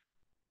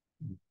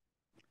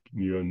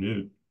 Can you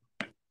unmute?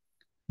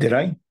 Did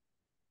I?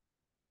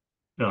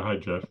 Yeah, hi,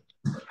 Jeff.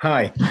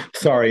 Hi,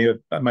 sorry,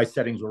 my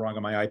settings were wrong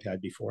on my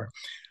iPad before.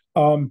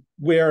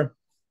 We're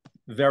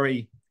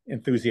very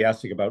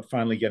enthusiastic about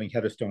finally getting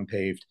Heatherstone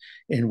paved,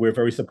 and we're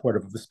very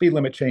supportive of the speed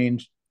limit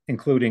change,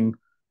 including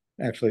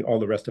actually all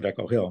the rest of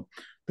Echo Hill.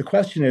 The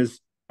question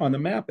is, on the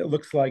map, it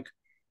looks like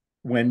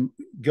when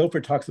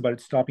Guilford talks about it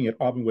stopping at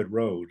Aubynwood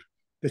Road,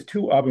 there's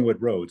two Aubynwood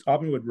roads.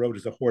 Aubynwood Road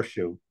is a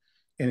horseshoe,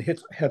 and it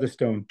hits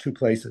Heatherstone two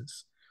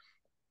places.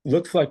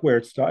 Looks like where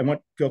it's, I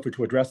want Guilford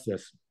to address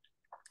this.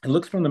 It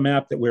looks from the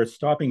map that where it's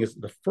stopping is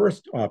the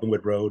first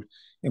Aubynwood Road,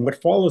 and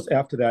what follows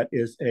after that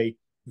is a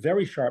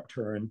very sharp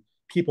turn.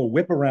 People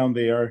whip around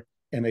there,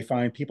 and they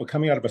find people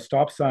coming out of a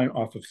stop sign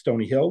off of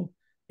Stony Hill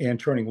and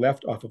turning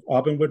left off of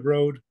Aubynwood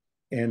Road,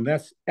 and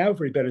that's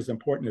every bit as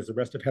important as the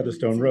rest of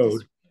Heatherstone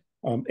Road,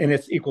 and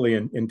it's equally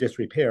in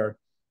disrepair.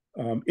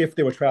 If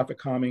there were traffic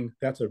calming,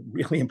 that's a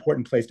really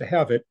important place to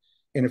have it,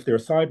 and if there are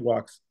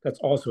sidewalks, that's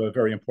also a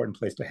very important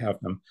place to have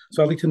them.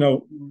 So I'd like to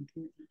know.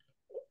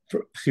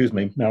 Excuse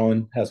me,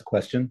 Marilyn has a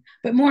question.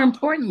 But more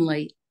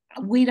importantly,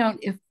 we don't,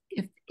 if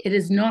it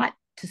is not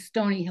to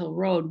Stony Hill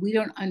Road, we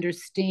don't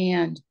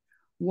understand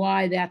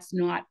why that's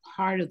not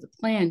part of the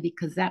plan,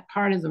 because that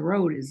part of the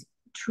road is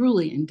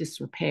truly in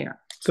disrepair.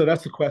 So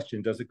that's the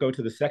question. Does it go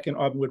to the second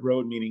Aubynwood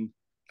Road, meaning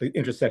the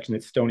intersection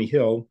at Stony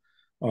Hill,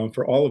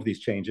 for all of these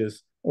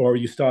changes, or are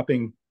you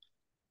stopping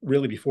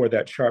really before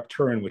that sharp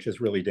turn, which is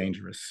really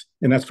dangerous?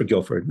 And that's for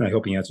Guilford, and I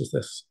hope he answers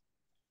this.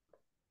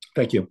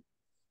 Thank you.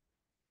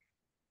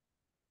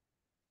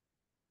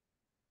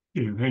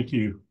 Okay, thank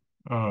you.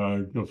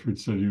 Guilford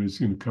said he was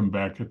going to come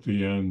back at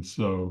the end,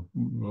 so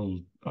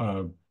we'll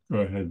go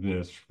ahead and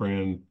ask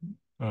Fran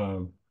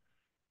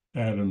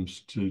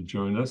Adams to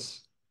join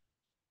us.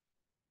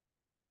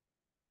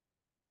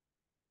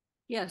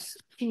 Yes,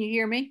 can you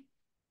hear me?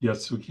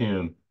 Yes, we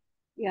can.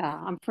 Yeah,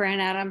 I'm Fran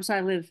Adams.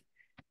 I live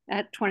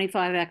at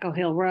 25 Echo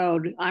Hill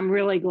Road. I'm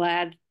really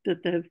glad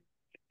that the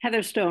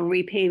Heatherstone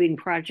repaving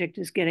project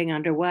is getting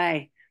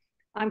underway.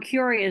 I'm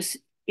curious,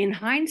 in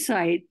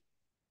hindsight,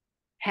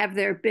 have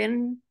there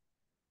been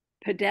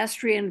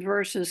pedestrian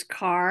versus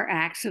car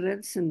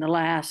accidents in the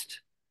last,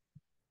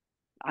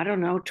 I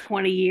don't know,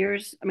 20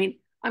 years? I mean,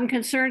 I'm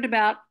concerned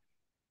about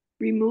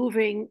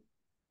removing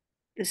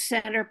the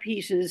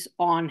centerpieces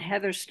on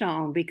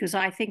Heatherstone because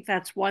I think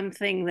that's one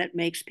thing that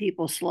makes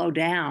people slow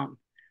down.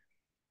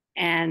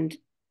 And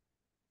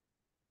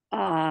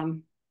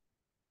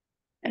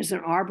as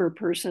an arbor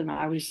person,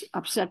 I was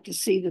upset to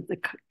see that the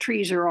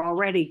trees are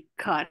already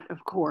cut,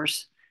 of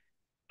course.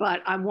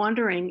 But I'm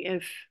wondering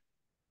if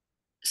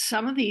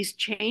some of these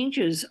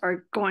changes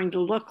are going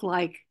to look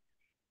like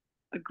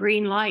a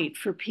green light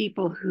for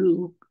people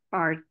who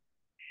are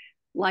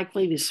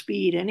likely to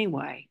speed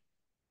anyway.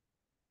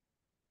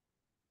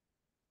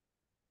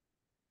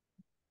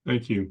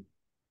 Thank you.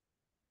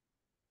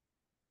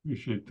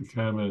 Appreciate the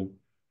comment.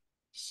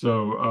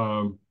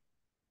 So,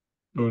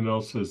 no one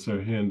else has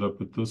their hand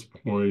up at this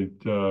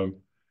point.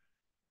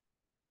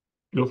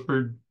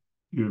 Guilford,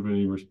 do you have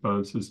any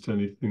responses to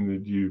anything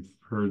that you've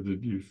heard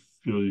that you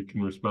feel you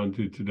can respond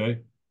to today?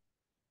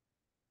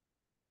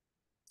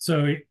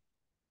 So,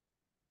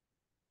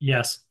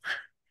 yes,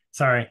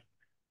 sorry.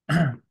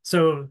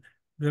 So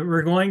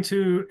we're going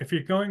to, if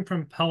you're going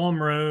from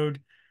Pelham Road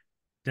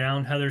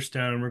down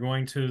Heatherstone, we're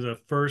going to the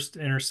first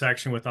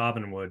intersection with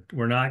Aubynwood.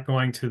 We're not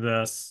going to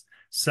the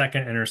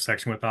second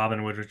intersection with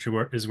Aubynwood, which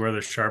is where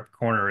the sharp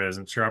corner is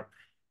and sharp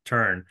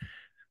turn.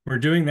 We're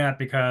doing that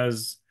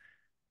because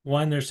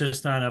one, there's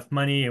just not enough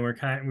money, and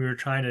we were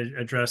trying to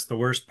address the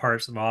worst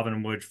parts of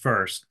Aubynwood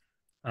first.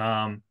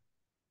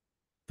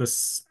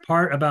 This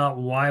part about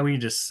why we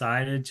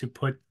decided to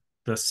put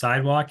the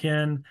sidewalk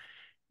in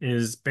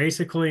is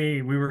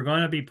basically we were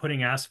going to be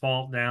putting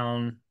asphalt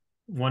down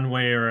one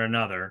way or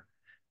another.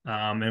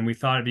 And we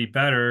thought it'd be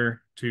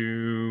better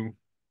to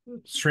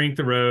shrink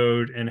the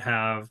road and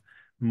have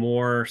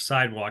more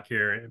sidewalk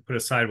here and put a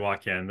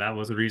sidewalk in. That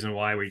was the reason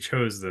why we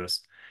chose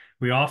this.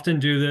 We often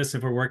do this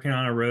if we're working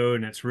on a road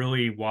and it's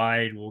really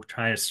wide, we'll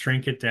try to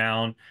shrink it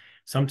down.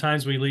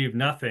 Sometimes we leave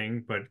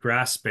nothing but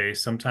grass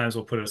space. Sometimes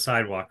we'll put a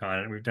sidewalk on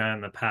it. We've done it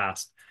in the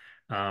past.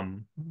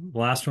 The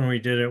last one we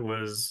did it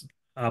was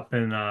up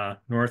in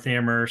North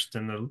Amherst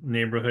in the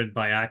neighborhood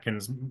by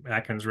Atkins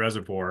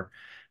Reservoir.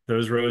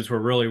 Those roads were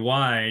really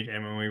wide,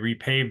 and when we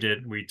repaved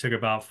it, we took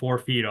about 4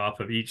 feet off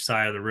of each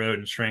side of the road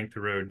and shrank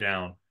the road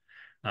down.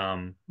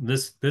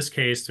 This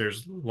case,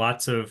 there's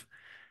lots of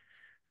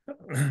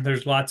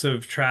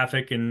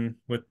traffic and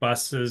with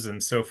buses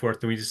and so forth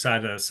that we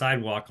decided a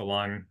sidewalk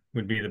along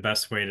would be the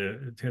best way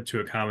to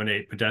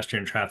accommodate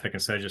pedestrian traffic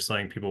instead of just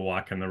letting people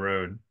walk in the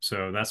road.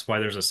 So that's why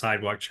there's a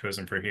sidewalk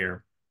chosen for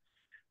here.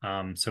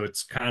 So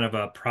it's kind of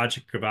a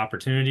project of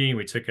opportunity.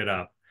 We took it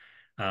up.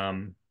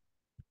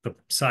 The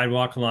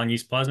sidewalk along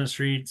East Pleasant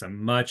Street, it's a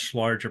much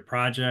larger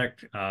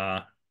project.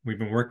 We've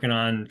been working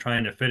on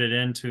trying to fit it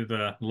into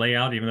the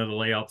layout, even though the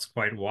layout's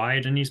quite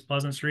wide in East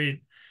Pleasant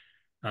Street.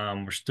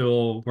 We're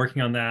still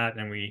working on that,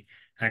 and we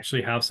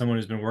actually have someone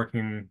who's been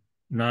working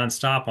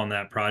nonstop on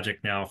that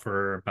project now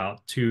for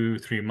about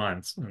 2-3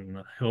 months,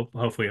 and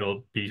hopefully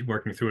he'll be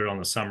working through it on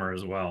the summer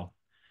as well.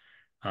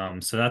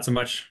 So that's a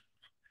much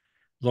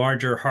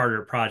larger,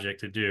 harder project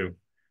to do.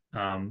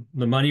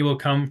 The money will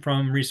come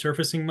from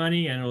resurfacing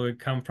money, and it will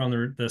come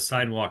from the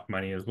sidewalk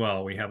money as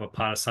well. We have a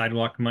pot of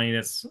sidewalk money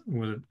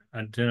was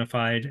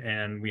identified,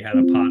 and we had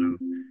a pot of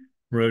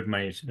road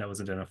money that was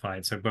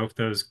identified. So both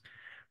those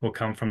will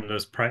come from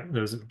those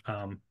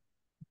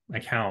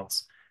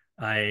accounts.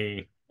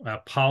 I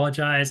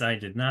apologize, I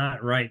did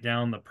not write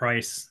down the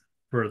price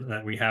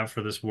that we have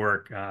for this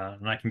work,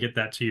 and I can get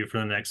that to you for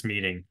the next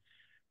meeting.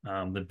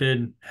 The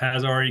bid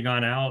has already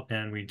gone out,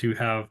 and we do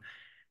have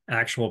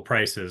actual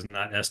prices,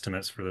 not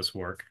estimates for this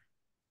work.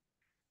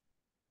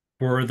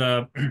 For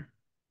the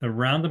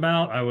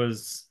roundabout,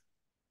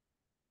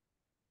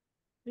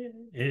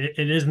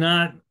 it is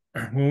not,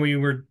 when we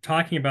were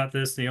talking about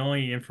this, the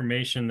only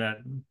information that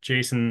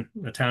Jason,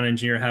 the town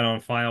engineer, had on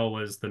file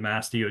was the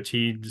Mass DOT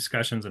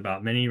discussions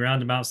about mini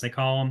roundabouts, they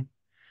call them.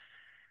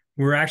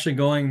 We're actually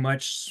going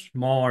much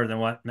smaller than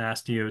what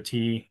Mass DOT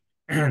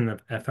and the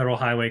Federal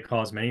Highway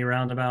calls mini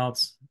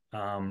roundabouts.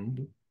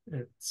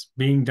 It's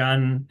being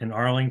done in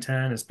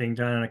Arlington. It's being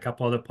done in a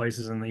couple other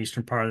places in the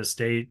eastern part of the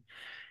state.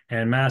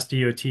 And Mass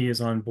DOT is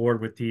on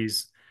board with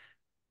these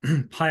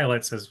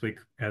pilots,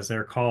 as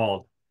they're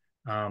called.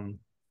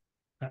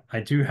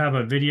 I do have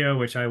a video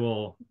which I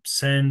will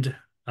send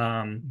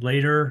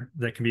later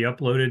that can be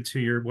uploaded to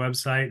your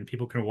website, and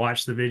people can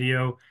watch the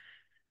video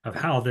of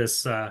how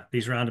these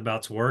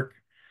roundabouts work.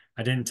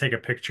 I didn't take a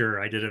picture,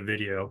 I did a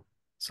video.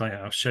 So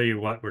I'll show you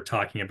what we're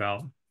talking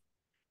about.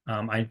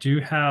 I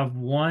do have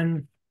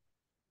one.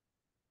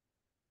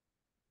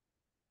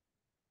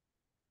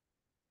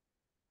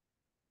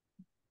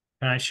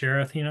 Can I share,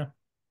 Athena?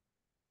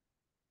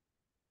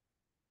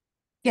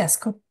 Yes,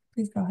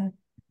 please go ahead.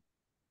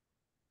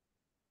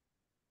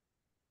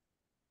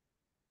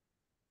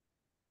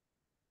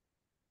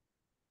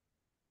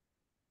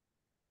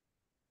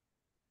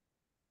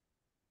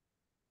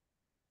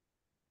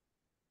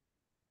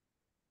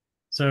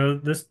 So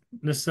this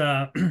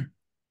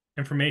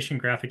information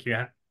graphic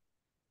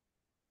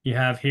you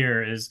have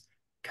here is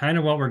kind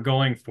of what we're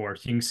going for.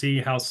 So you can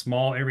see how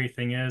small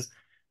everything is.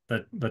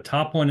 The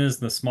top one is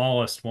the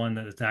smallest one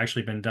that has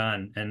actually been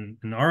done. And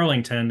in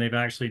Arlington, they've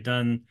actually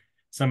done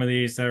some of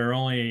these that are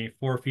only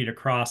 4 feet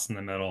across in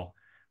the middle,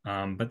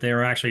 but they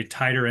are actually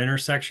tighter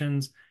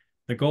intersections.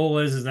 The goal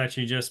is that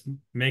you just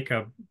make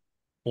a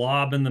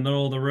blob in the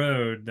middle of the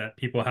road that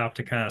people have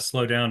to kind of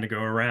slow down to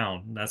go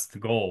around. That's the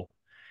goal.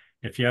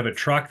 If you have a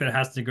truck that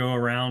has to go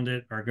around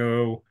it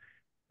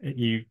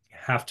you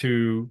have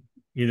to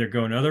either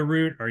go another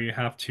route or you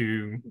have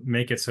to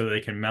make it so they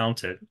can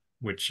mount it,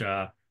 which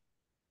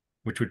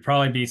would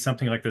probably be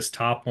something like this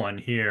top one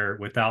here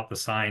without the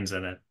signs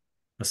in it.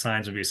 The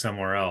signs would be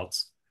somewhere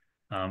else.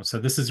 So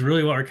this is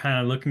really what we're kind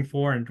of looking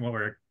for and what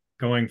we're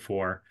going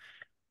for.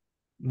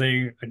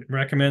 They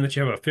recommend that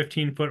you have a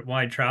 15-foot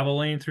wide travel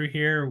lane through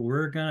here.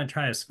 We're going to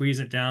try to squeeze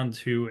it down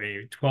to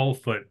a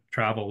 12-foot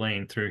travel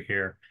lane through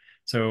here.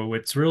 So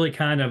it's really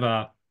kind of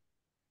a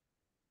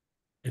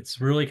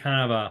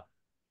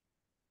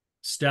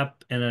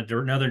step in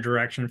another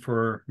direction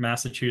for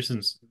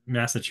Massachusetts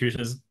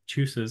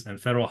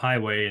and Federal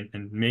Highway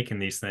and making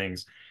these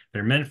things.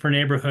 They're meant for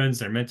neighborhoods.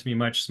 They're meant to be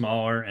much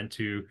smaller and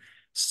to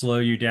slow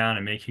you down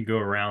and make you go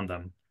around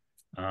them.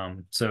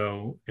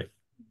 So if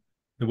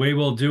the way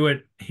we'll do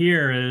it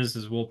here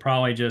is we'll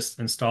probably just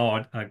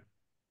install a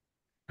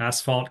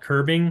asphalt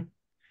curbing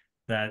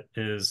that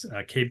is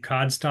Cape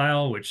Cod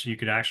style, which you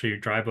could actually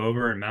drive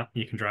over and mount.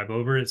 You can drive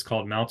over. It's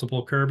called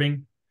mountable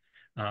curbing.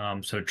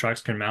 So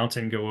trucks can mount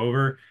it and go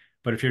over.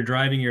 But if you're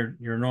driving your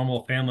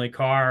normal family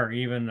car or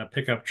even a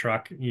pickup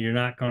truck, you're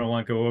not going to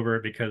want to go over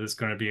it because it's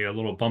going to be a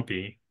little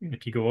bumpy.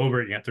 If you go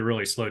over it, you have to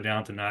really slow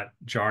down to not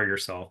jar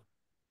yourself.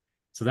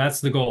 So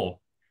that's the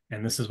goal.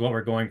 And this is what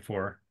we're going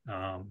for.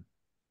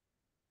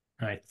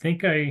 I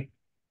think I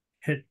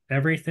hit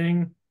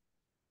everything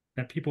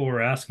that people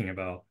were asking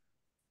about.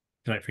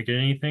 Did I forget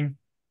anything?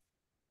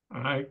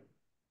 I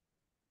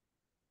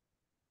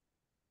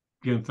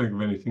can't think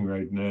of anything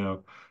right now.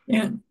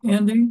 And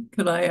Andy,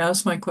 could I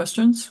ask my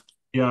questions?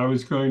 Yeah, I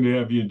was going to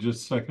have you in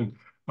just a second.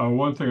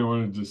 One thing I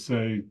wanted to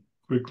say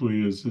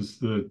quickly is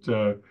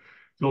that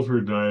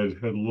Guilford and I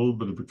had a little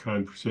bit of a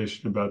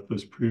conversation about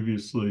this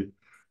previously,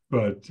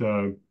 but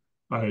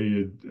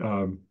I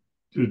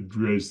did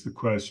raise the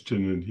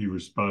question and he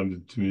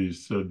responded to me. He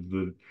said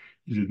that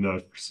he did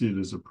not foresee it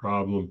as a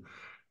problem,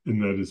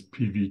 and that is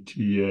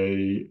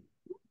PVTA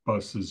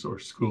buses or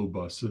school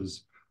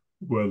buses,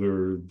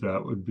 whether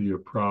that would be a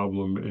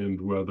problem and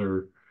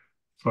whether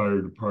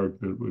fire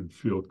department would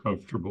feel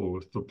comfortable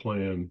with the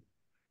plan.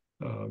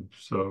 I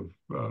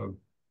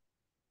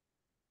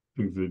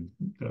think that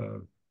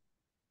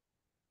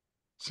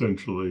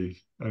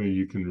essentially, I mean,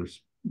 you can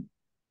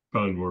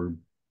respond more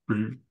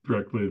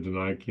directly than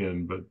I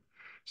can, but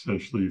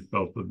essentially you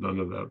felt that none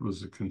of that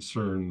was a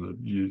concern that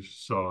you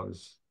saw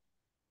as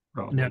a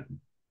problem.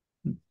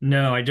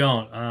 No, I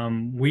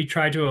don't. We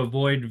try to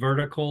avoid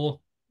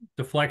vertical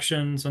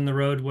deflections on the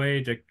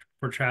roadway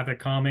for traffic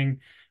calming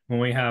when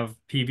we have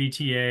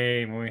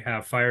PVTA, when we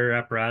have fire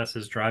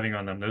apparatuses driving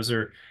on them. Those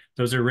are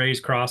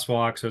raised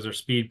crosswalks, those are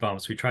speed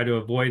bumps. We try to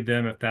avoid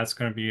them if that's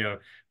going to be a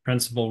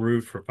principal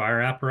route for fire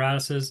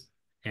apparatuses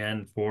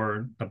and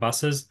for the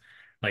buses.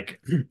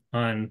 Like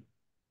on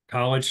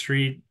College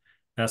Street,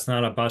 that's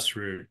not a bus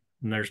route.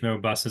 And there's no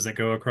buses that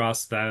go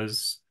across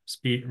those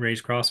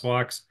raised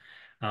crosswalks.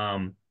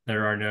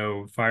 There are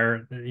no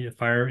fire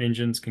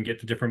engines can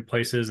get to different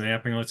places and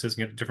ambulances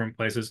can get to different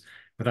places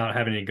without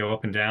having to go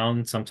up and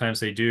down. Sometimes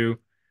they do,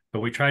 but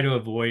we try to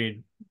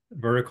avoid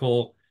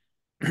vertical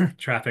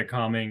traffic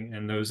calming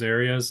in those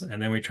areas.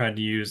 And then we tried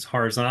to use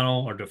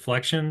horizontal or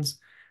deflections,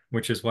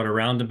 which is what a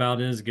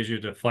roundabout is. It gives you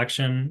a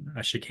deflection.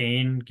 A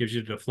chicane gives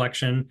you a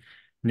deflection.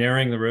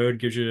 Narrowing the road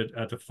gives you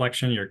a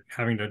deflection. You're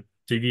having to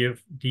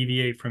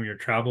deviate from your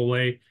travel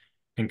way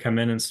and come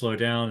in and slow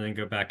down and then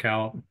go back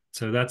out.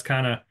 So that's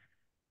kind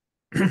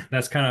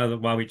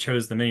of why we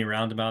chose the mini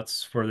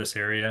roundabouts for this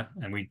area.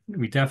 And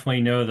we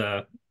definitely know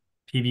the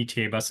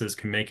PVTA buses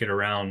can make it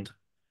around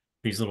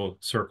these little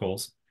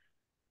circles.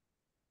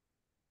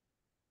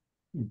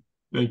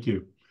 Thank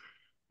you.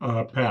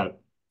 Pat.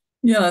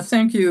 Yeah,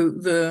 thank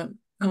you.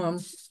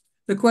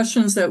 The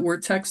questions that were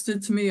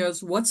texted to me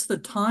is, what's the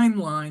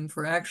timeline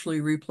for actually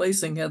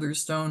replacing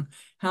Heatherstone?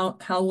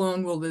 How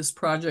long will this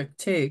project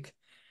take?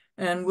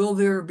 And will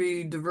there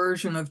be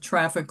diversion of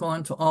traffic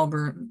onto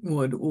Auburn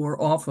Wood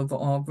or off of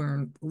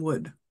Auburn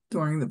Wood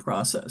during the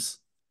process?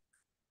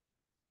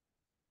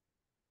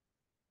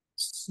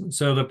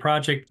 So the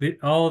project,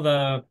 all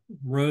the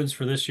roads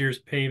for this year's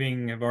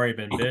paving have already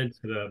been bid.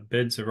 So the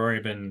bids have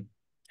already been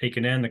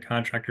taken in. The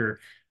contractor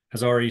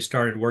has already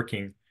started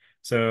working.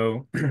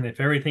 So if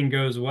everything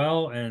goes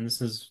well and this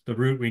is the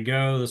route we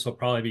go, this will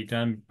probably be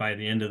done by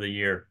the end of the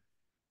year.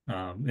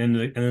 In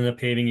the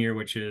paving year,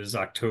 which is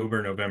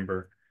October,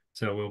 November.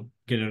 So we'll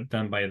get it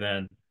done by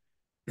then.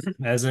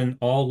 As in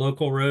all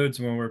local roads,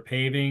 when we're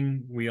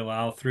paving, we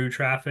allow through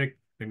traffic.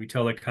 And we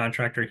tell the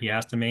contractor he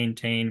has to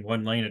maintain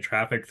one lane of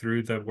traffic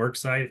through the work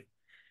site.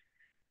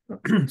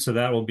 So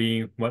that will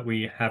be what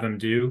we have him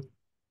do.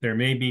 There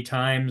may be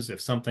times if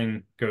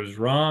something goes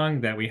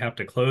wrong that we have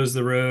to close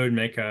the road,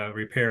 make a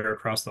repair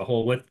across the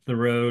whole width of the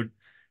road,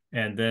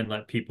 and then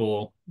let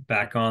people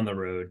back on the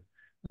road.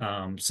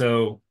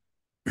 So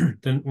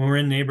then when we're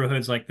in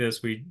neighborhoods like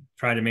this, we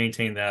try to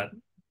maintain that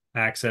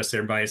access to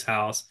everybody's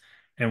house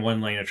and one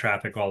lane of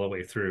traffic all the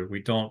way through.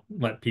 We don't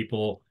let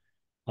people,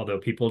 although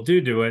people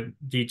do it,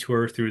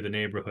 detour through the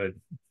neighborhood.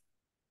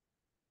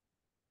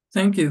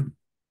 Thank you.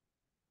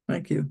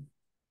 Thank you.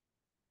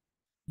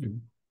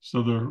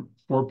 So there are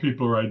 4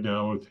 people right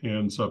now with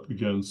hands up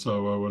again.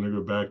 So I want to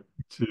go back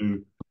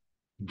to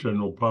the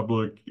general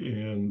public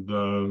and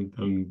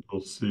then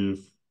we'll see if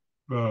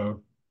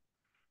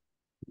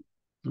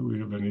do we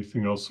have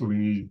anything else we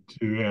need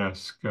to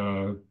ask?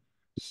 Why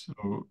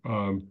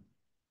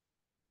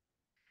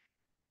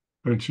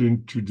don't you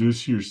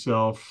introduce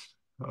yourself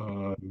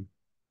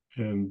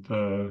and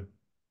go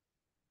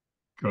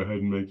ahead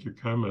and make your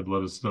comment.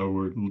 Let us know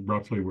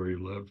roughly where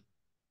you live.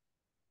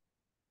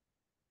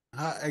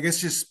 I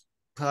guess just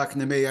talking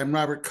to me. I'm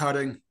Robert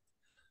Cutting.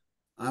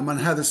 I'm on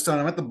Heatherstone.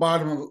 I'm at the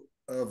bottom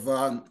of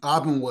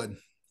Auburnwood,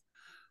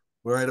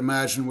 where I'd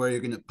imagine where you're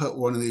going to put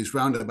one of these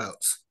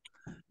roundabouts.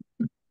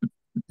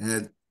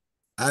 And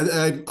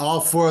I'm all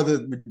for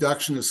the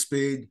reduction of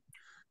speed.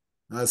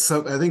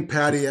 So I think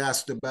Patty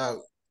asked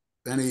about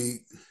any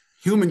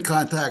human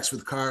contacts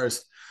with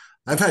cars.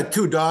 I've had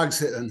 2 dogs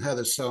hit on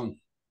Heatherstone,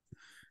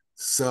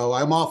 so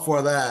I'm all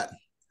for that.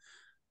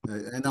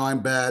 I know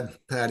I'm bad,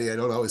 Patty. I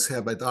don't always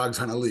have my dogs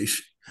on a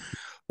leash.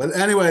 But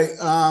anyway,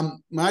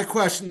 my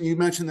question, you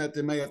mentioned that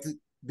there may have to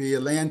be a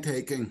land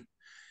taking,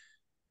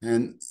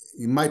 and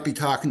you might be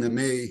talking to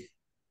me.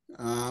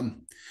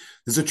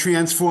 There's a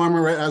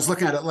transformer, I was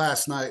looking at it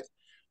last night.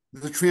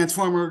 There's a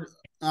transformer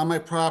on my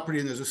property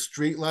and there's a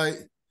street light.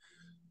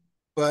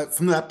 But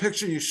from that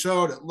picture you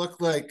showed, it looked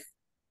like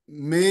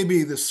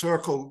maybe the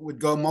circle would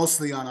go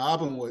mostly on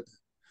Auburnwood,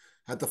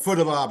 at the foot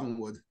of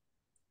Auburnwood.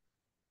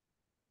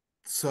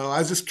 So I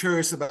was just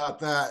curious about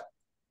that.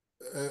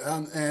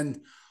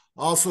 And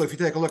also, if you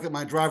take a look at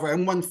my driveway,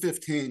 I'm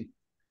 115.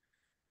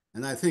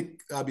 And I think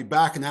I'll be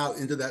backing out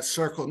into that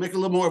circle. Make it a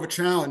little more of a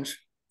challenge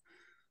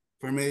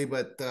for me,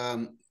 but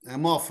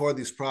I'm all for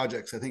these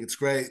projects. I think it's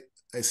great.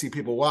 I see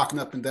people walking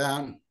up and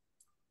down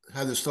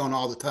Heatherstone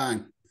all the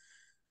time.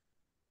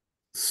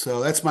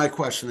 So that's my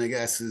question, I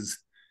guess, is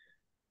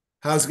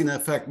how's it going to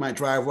affect my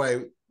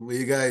driveway? Will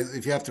you guys,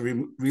 if you have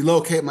to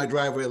relocate my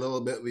driveway a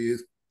little bit, will you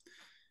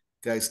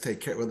guys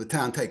take care, will the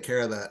town take care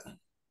of that?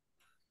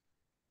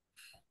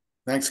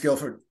 Thanks,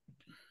 Guilford.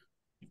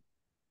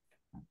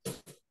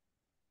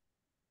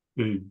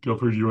 Hey,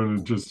 Guilford, you want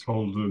to just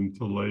hold it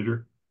until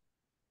later?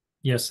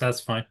 Yes,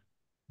 that's fine.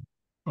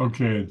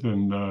 Okay,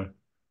 then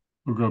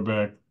we'll go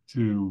back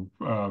to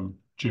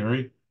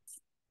Jerry.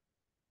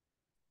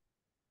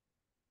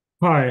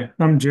 Hi,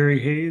 I'm Jerry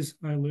Hayes.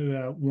 I live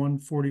at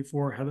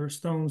 144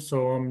 Heatherstone,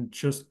 so I'm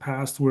just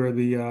past where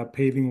the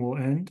paving will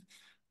end.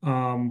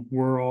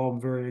 We're all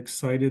very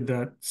excited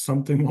that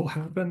something will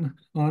happen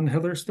on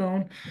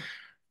Heatherstone.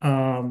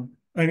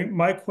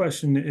 My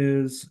question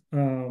is,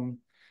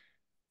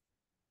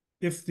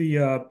 if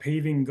the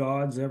paving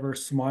gods ever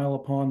smile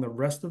upon the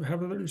rest of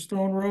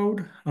Heatherstone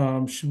Road,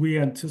 should we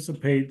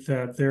anticipate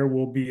that there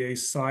will be a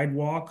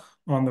sidewalk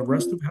on the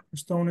rest of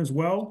Heatherstone as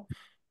well?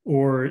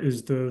 Or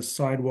is the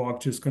sidewalk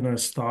just going to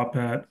stop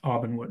at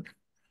Auburnwood?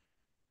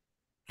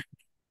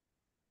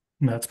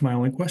 And that's my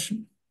only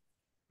question.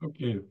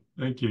 Okay,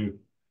 thank you.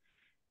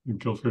 And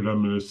Guilford,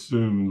 I'm going to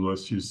assume,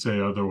 unless you say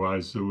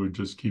otherwise, that we'll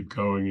just keep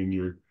going in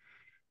your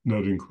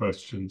noting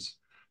questions.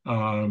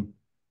 I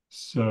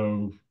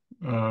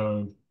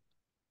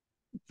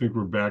think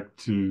we're back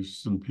to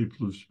some people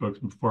who've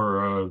spoken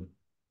before.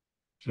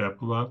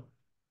 Japala.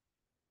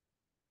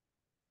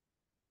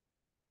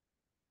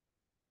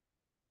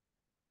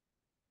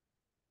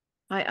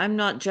 Hi, I'm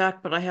not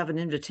Jack, but I have an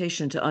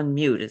invitation to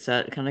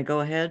unmute. Can I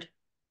go ahead?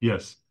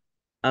 Yes.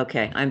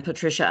 Okay, I'm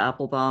Patricia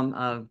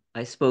Applebaum.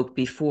 I spoke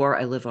before.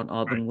 I live on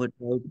Auburnwood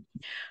Road.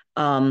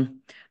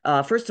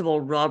 First of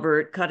all,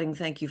 Robert Cutting,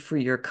 thank you for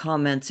your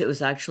comments. It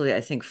was actually, I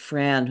think,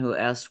 Fran who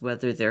asked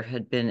whether there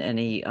had been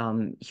any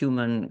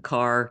human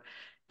car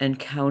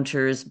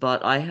encounters,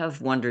 but I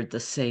have wondered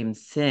the same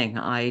thing.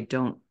 I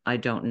don't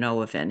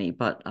know of any,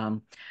 but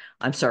I'm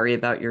sorry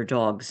about your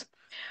dogs.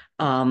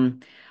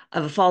 I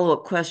have a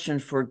follow-up question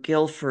for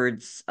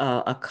Guilford's.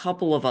 A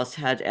couple of us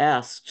had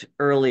asked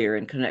earlier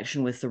in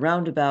connection with the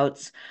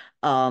roundabouts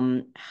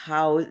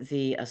how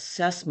the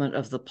assessment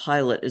of the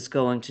pilot is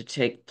going to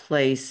take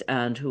place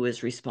and who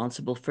is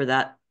responsible for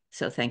that.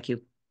 So thank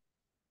you.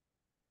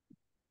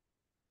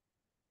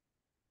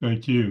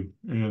 Thank you.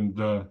 And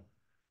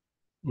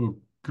we'll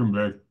come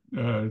back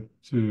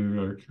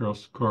to Carol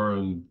Sikora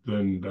and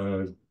then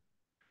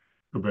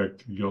go back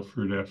to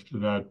Guilford after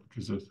that,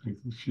 because I think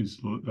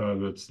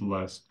that's the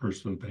last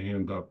person with the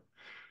hand up.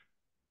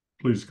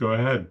 Please go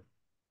ahead.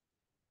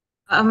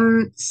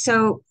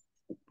 So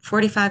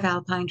 45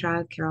 Alpine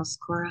Drive, Carol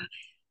Sikora.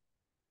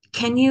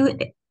 Can you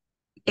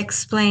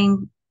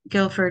explain,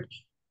 Guilford,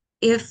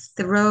 if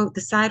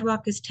the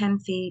sidewalk is 10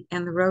 feet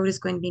and the road is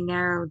going to be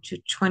narrowed to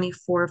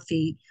 24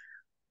 feet,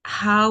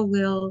 how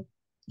will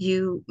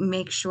you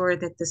make sure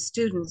that the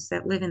students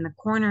that live in the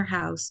corner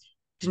house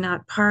do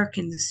not park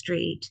in the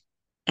street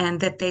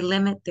and that they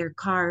limit their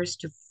cars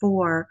to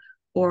 4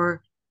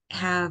 or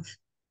have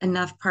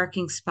enough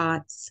parking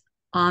spots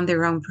on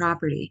their own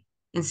property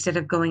instead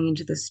of going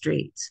into the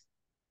streets?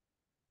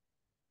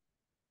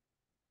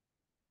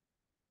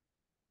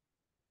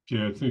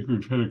 Yeah, I think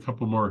we've had a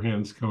couple more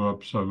hands come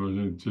up, so I'm going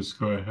to just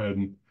go ahead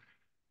and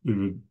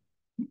leave it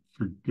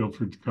for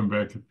Guilford to come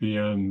back at the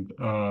end.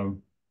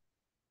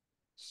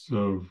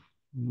 So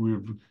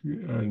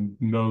I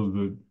know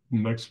the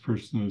next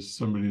person is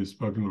somebody who's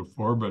spoken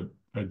before, but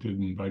I did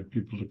invite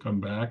people to come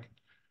back.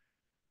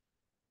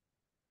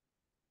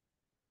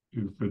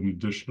 You have an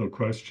additional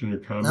question or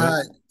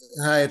comment?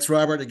 Hi, it's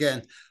Robert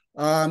again.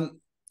 A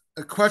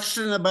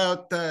question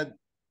about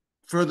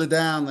further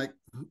down, like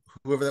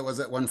whoever that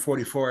was at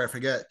 144, I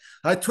forget.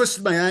 I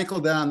twisted my ankle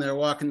down there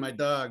walking my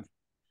dog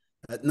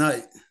at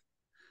night.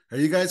 Are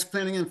you guys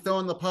planning on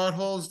filling the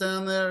potholes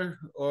down there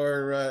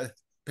or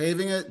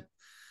paving it?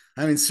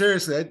 I mean,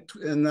 seriously.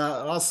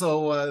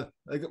 Also,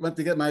 I went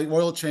to get my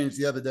oil changed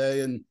the other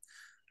day, and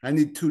I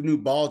need 2 new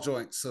ball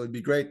joints, so it'd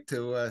be great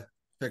to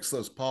fix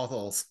those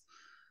potholes.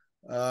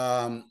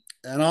 And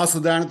also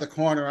down at the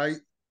corner,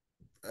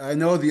 I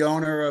know the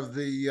owner of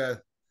the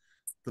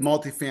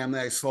multifamily.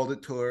 I sold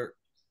it to her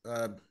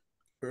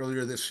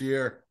earlier this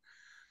year.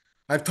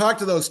 I've talked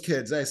to those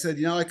kids. I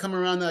said, I come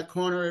around that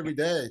corner every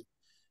day,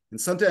 and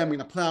someday I'm going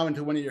to plow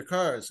into one of your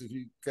cars if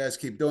you guys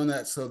keep doing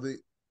that. So the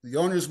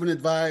owner's been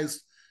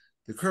advised.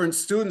 The current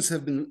students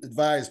have been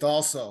advised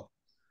also.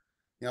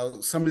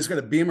 Somebody's got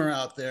a Beamer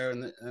out there,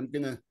 and I'm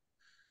going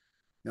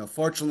to,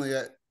 fortunately,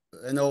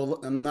 I know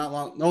I'm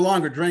no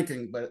longer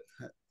drinking, but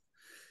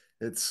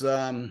it's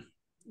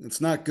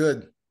not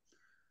good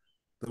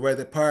the way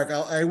they park.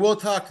 I will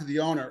talk to the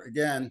owner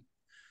again.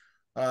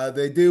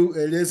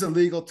 It is a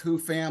legal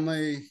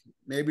 2-family.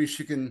 Maybe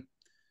she can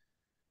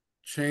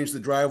change the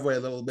driveway a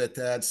little bit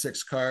to add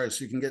 6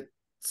 cars. You can get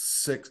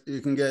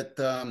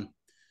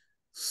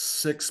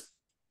 6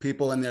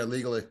 people in there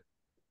legally.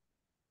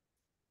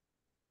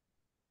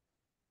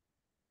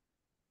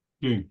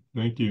 Okay,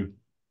 thank you.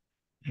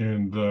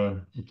 And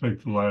we'll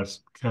take the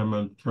last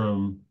comment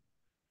from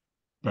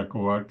Becca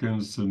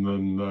Watkins, and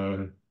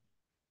then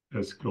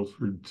ask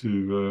Guilford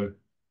to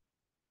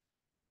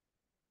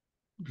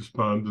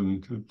respond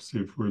and see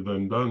if we're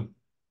then done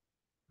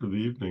for the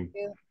evening.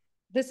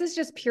 This is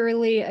just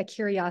purely a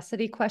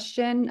curiosity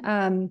question,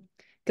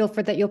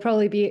 Guilford, that you'll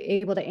probably be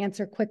able to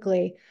answer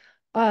quickly.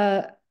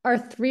 Are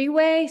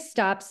 3-way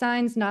stop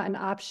signs not an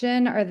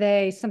option? Are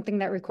they something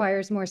that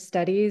requires more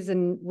studies,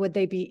 and would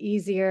they be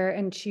easier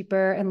and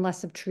cheaper and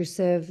less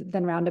obtrusive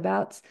than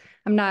roundabouts?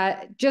 I'm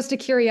not, just a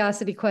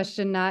curiosity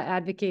question, not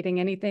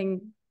advocating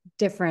anything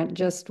different,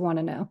 just want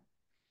to know.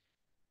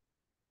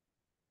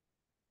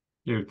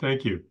 Yeah,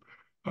 thank you.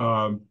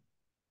 So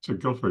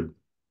Guilford.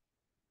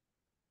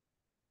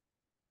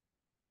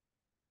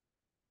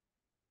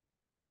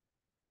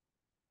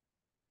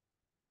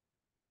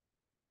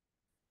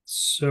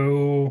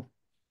 So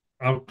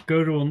I'll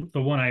go to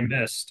the one I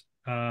missed.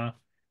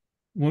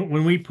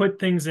 When we put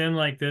things in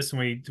like this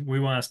and we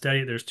want to study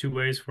it, there's 2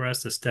 ways for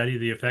us to study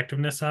the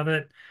effectiveness of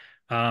it.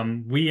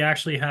 We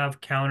actually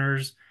have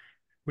counters.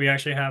 We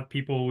actually have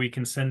people we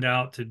can send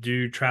out to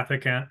do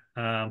traffic,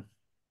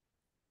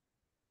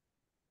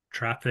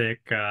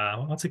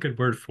 what's a good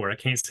word for it? I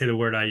can't say the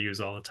word I use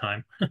all the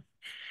time.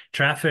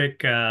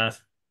 Traffic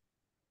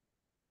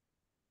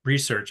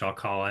research, I'll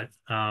call it.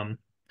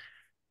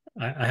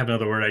 I have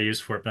another word I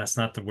use for it, but that's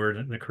not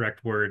the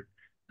correct word.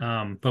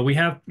 But we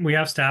have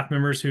staff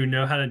members who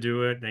know how to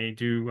do it. They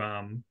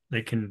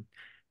can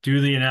do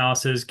the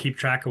analysis, keep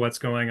track of what's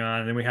going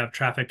on. And then we have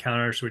traffic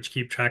counters, which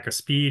keep track of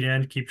speed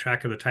and keep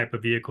track of the type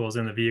of vehicles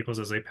and the vehicles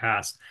as they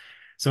pass.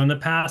 So in the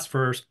past,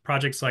 for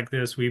projects like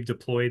this, we've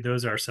deployed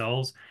those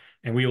ourselves,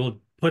 and we will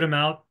put them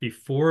out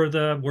before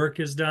the work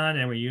is done,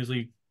 and we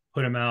usually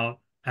put them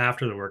out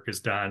after the work is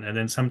done. And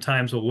then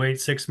sometimes we'll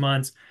wait 6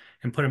 months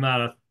and put them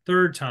out a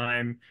 3rd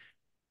time,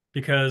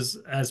 because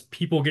as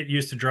people get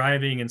used to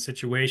driving in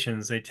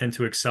situations, they tend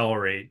to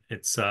accelerate.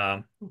 It's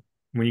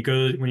when you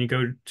go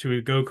to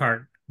a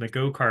go-kart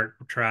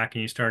track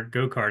and you start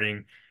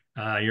go-karting,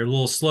 you're a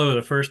little slow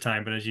the first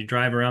time, but as you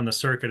drive around the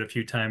circuit a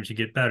few times, you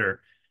get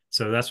better.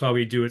 So that's why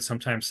we do it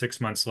sometimes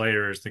 6 months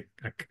later, is to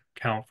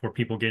account for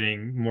people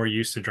getting more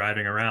used to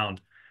driving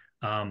around.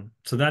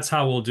 So that's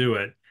how we'll do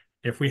it.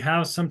 If we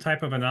have some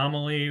type of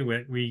anomaly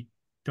we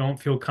don't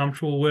feel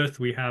comfortable with,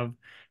 we have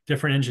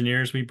different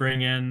engineers we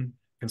bring in,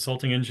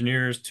 consulting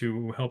engineers,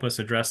 to help us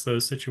address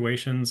those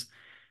situations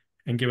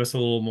and give us a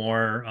little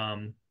more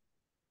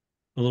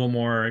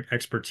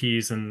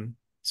expertise and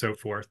so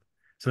forth.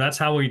 So that's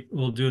how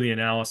we'll do the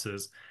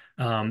analysis.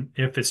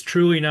 If it's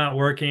truly not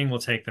working, we'll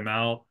take them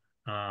out.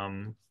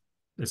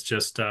 It's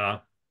just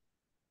we'll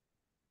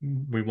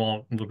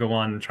go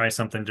on and try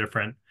something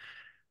different.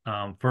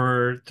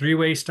 For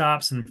 3-way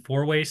stops and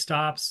 4-way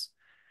stops,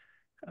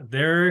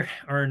 they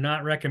are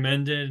not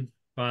recommended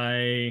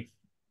by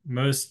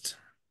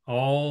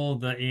all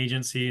the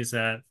agencies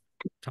that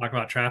talk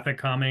about traffic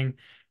calming.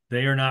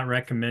 They are not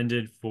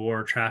recommended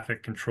for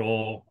traffic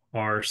control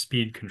or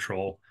speed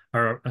control,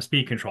 or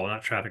speed control,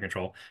 not traffic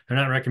control. They're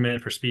not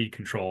recommended for speed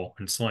control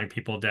and slowing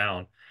people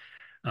down.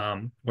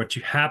 What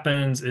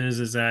happens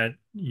is that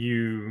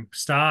you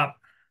stop,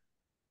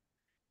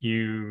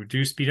 you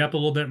do speed up a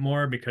little bit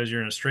more because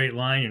you're in a straight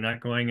line, you're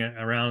not going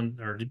around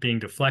or being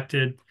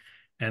deflected.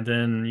 And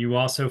then you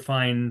also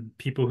find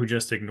people who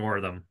just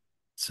ignore them.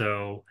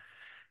 So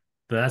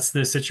that's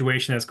the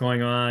situation that's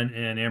going on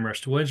in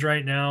Amherst Woods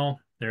right now.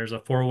 There's a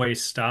 4-way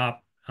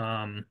stop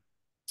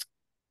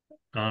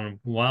on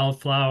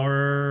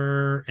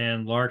Wildflower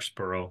and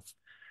Larkspur.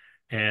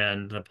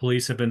 And the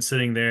police have been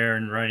sitting there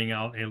and writing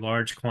out a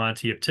large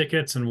quantity of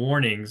tickets and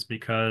warnings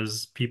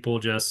because people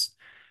just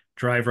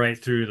drive right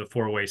through the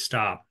four-way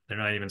stop. They're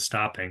not even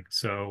stopping.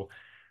 So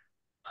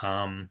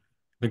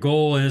the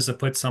goal is to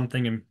put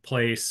something in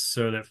place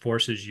so that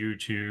forces you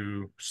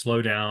to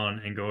slow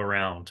down and go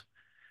around.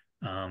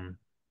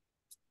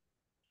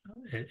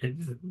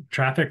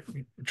 Traffic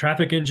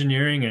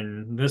engineering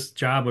and this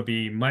job would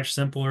be much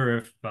simpler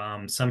if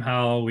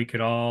somehow we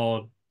could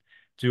all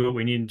do what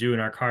we need to do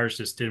and our cars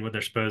just did what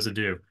they're supposed to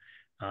do,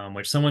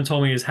 which someone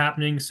told me is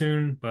happening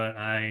soon, but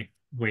I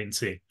wait and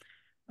see.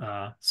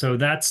 So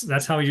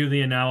that's how we do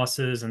the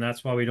analysis, and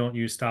that's why we don't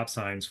use stop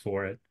signs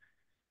for it.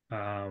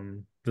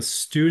 The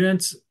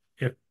students,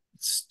 if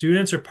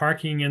students are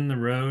parking in the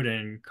road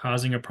and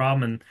causing a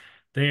problem, and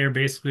they are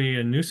basically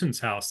a nuisance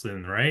house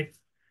then, right?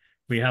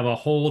 We have a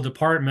whole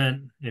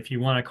department. If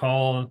you want to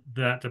call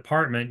that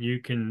department,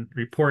 you can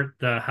report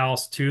the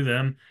house to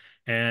them.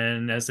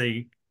 And as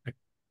they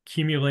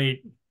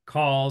accumulate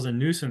calls and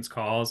nuisance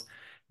calls,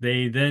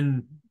 they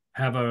then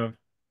have a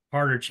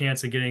harder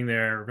chance of getting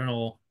their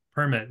rental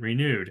permit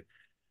renewed.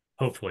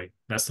 Hopefully,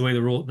 that's the way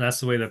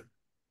the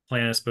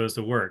plan is supposed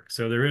to work.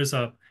 So there is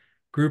a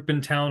group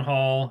in town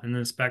hall and the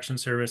inspection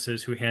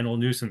services who handle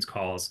nuisance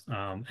calls,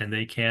 and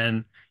you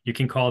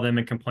can call them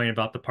and complain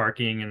about the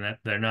parking and that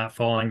they're not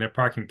following their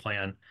parking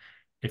plan.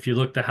 If you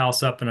look the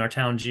house up in our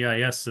town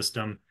GIS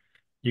system,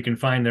 you can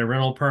find their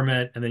rental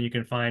permit, and then you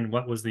can find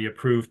what was the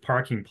approved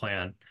parking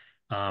plan.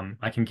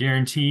 I can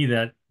guarantee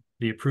that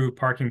the approved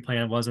parking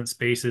plan wasn't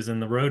spaces in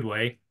the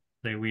roadway.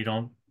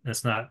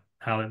 That's not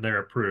how they're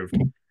approved.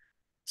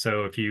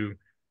 So if you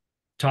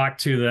talk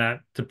to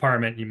that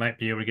department, you might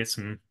be able to get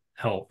some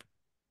help.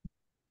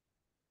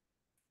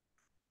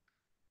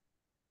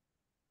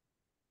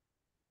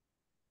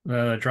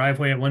 The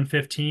driveway at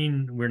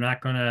 115, we're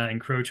not going to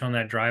encroach on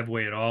that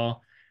driveway at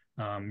all.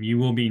 You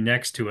will be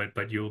next to it,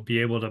 but you'll be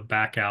able to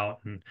back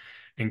out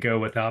and go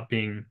without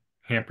being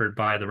hampered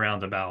by the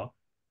roundabout.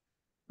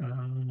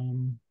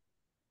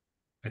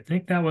 I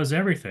think that was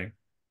everything.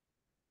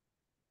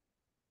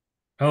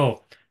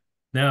 Oh,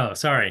 no,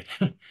 sorry.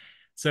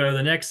 So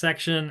the next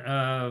section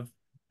of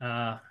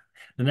the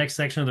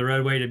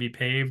roadway to be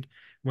paved,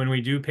 when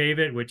we do pave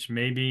it, which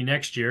may be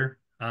next year,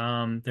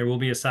 there will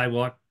be a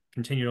sidewalk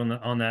continued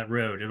on that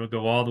road. It'll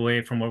go all the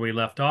way from where we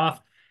left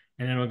off,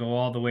 and it'll go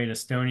all the way to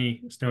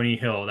Stony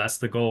Hill. That's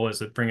the goal, is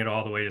to bring it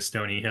all the way to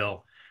Stony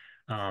Hill.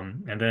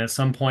 And then at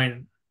some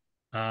point,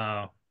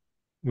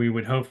 we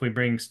would hopefully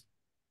bring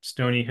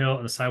Stony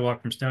Hill, the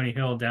sidewalk from Stony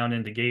Hill down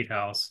into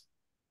Gatehouse,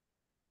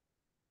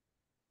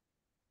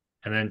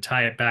 and then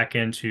tie it back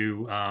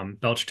into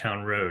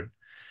Belchtown Road.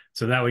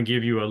 So that would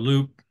give you a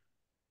loop,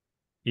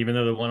 even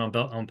though the one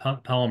on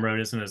Pelham Road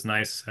isn't as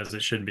nice as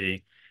it should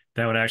be.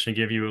 That would actually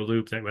give you a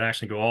loop that would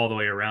actually go all the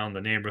way around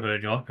the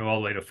neighborhood, go all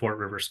the way to Fort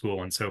River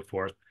School and so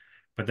forth.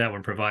 But that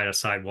would provide a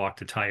sidewalk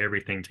to tie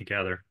everything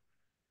together.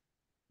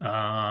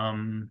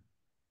 I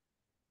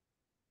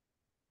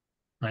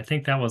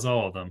think that was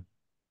all of them.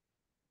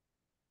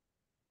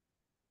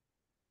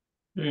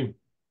 Okay.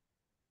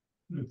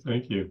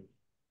 Thank you.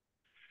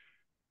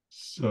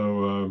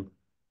 So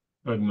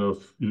I don't know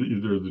if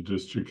either of the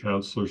district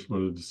councilors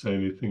wanted to say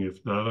anything.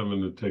 If not, I'm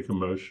going to take a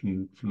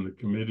motion from the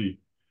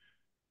committee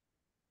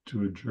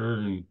to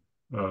adjourn.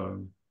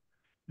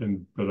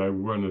 But I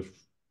want to,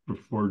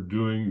 before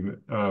doing,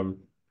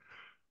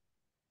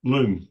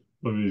 Lynn,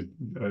 let me.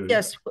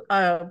 Yes,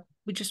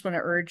 we just want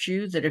to urge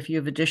you that if you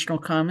have additional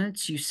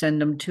comments, you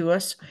send them to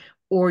us,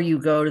 or you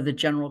go to the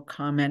general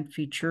comment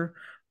feature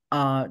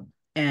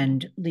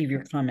and leave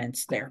your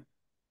comments there.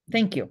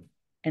 Thank you.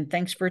 And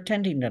thanks for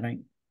attending tonight.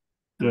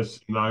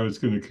 Yes, and I was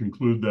going to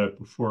conclude that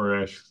before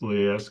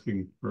actually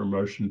asking for a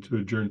motion to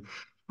adjourn.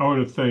 I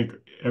want to thank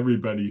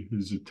everybody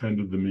who's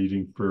attended the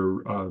meeting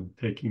for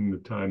taking the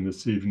time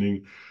this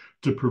evening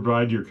to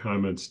provide your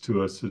comments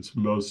to us. It's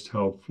most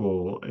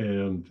helpful.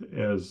 And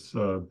as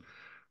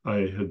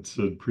I had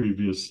said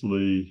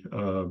previously,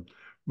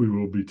 we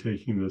will be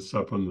taking this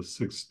up on the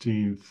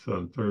 16th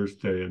on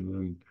Thursday, and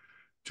then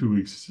 2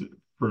 weeks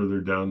further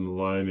down the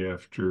line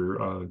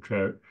after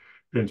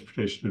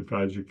Transportation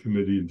Advisory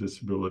Committee and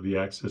Disability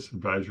Access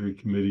Advisory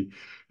Committee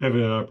have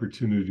an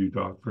opportunity to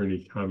offer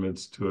any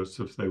comments to us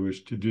if they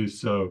wish to do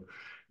so.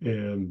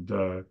 And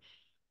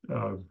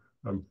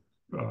I'm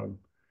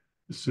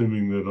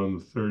assuming that on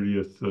the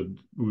 30th that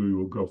we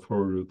will go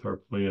forward with our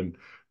plan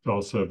to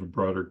also have a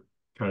broader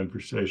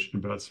conversation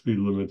about speed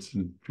limits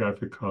and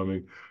traffic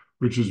calming,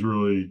 which is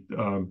really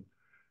a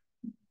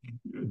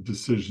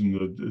decision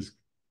that is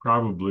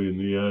probably in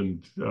the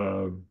end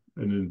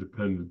an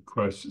independent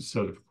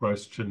set of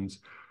questions,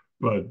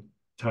 but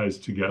ties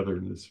together,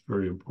 and it's a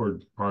very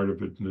important part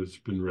of it, and it's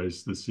been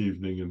raised this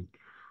evening and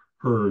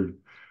heard.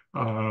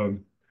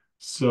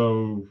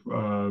 So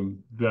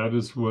that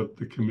is what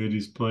the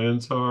committee's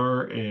plans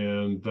are,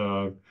 and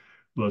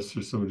unless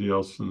there's somebody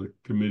else in the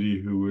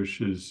committee who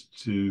wishes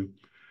to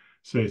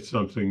say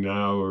something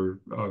now, or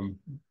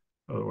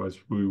otherwise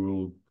we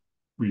will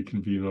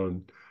reconvene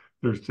on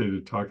Thursday to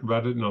talk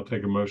about it, and I'll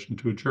take a motion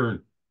to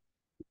adjourn.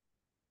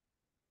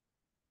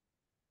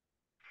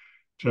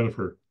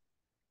 Jennifer.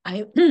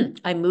 I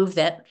move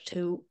that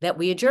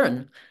we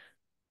adjourn.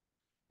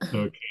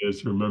 Okay,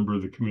 is there a member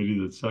of the committee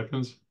that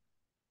seconds?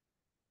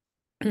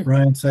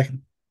 Ryan,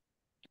 second.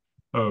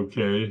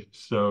 Okay,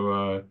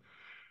 so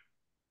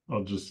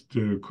I'll just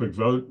do a quick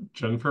vote.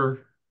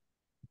 Jennifer?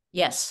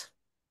 Yes.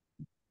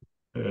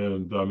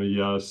 And I'm a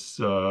yes.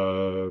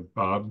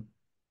 Bob?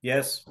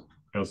 Yes.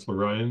 Councilor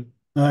Ryan?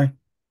 Aye.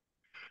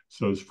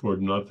 So it's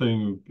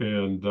 4-0,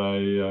 and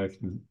I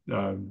can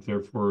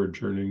therefore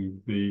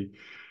adjourning the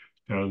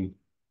Town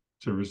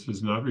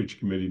Services and Outreach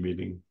Committee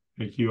meeting.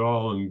 Thank you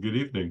all, and good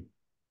evening.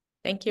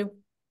 Thank you.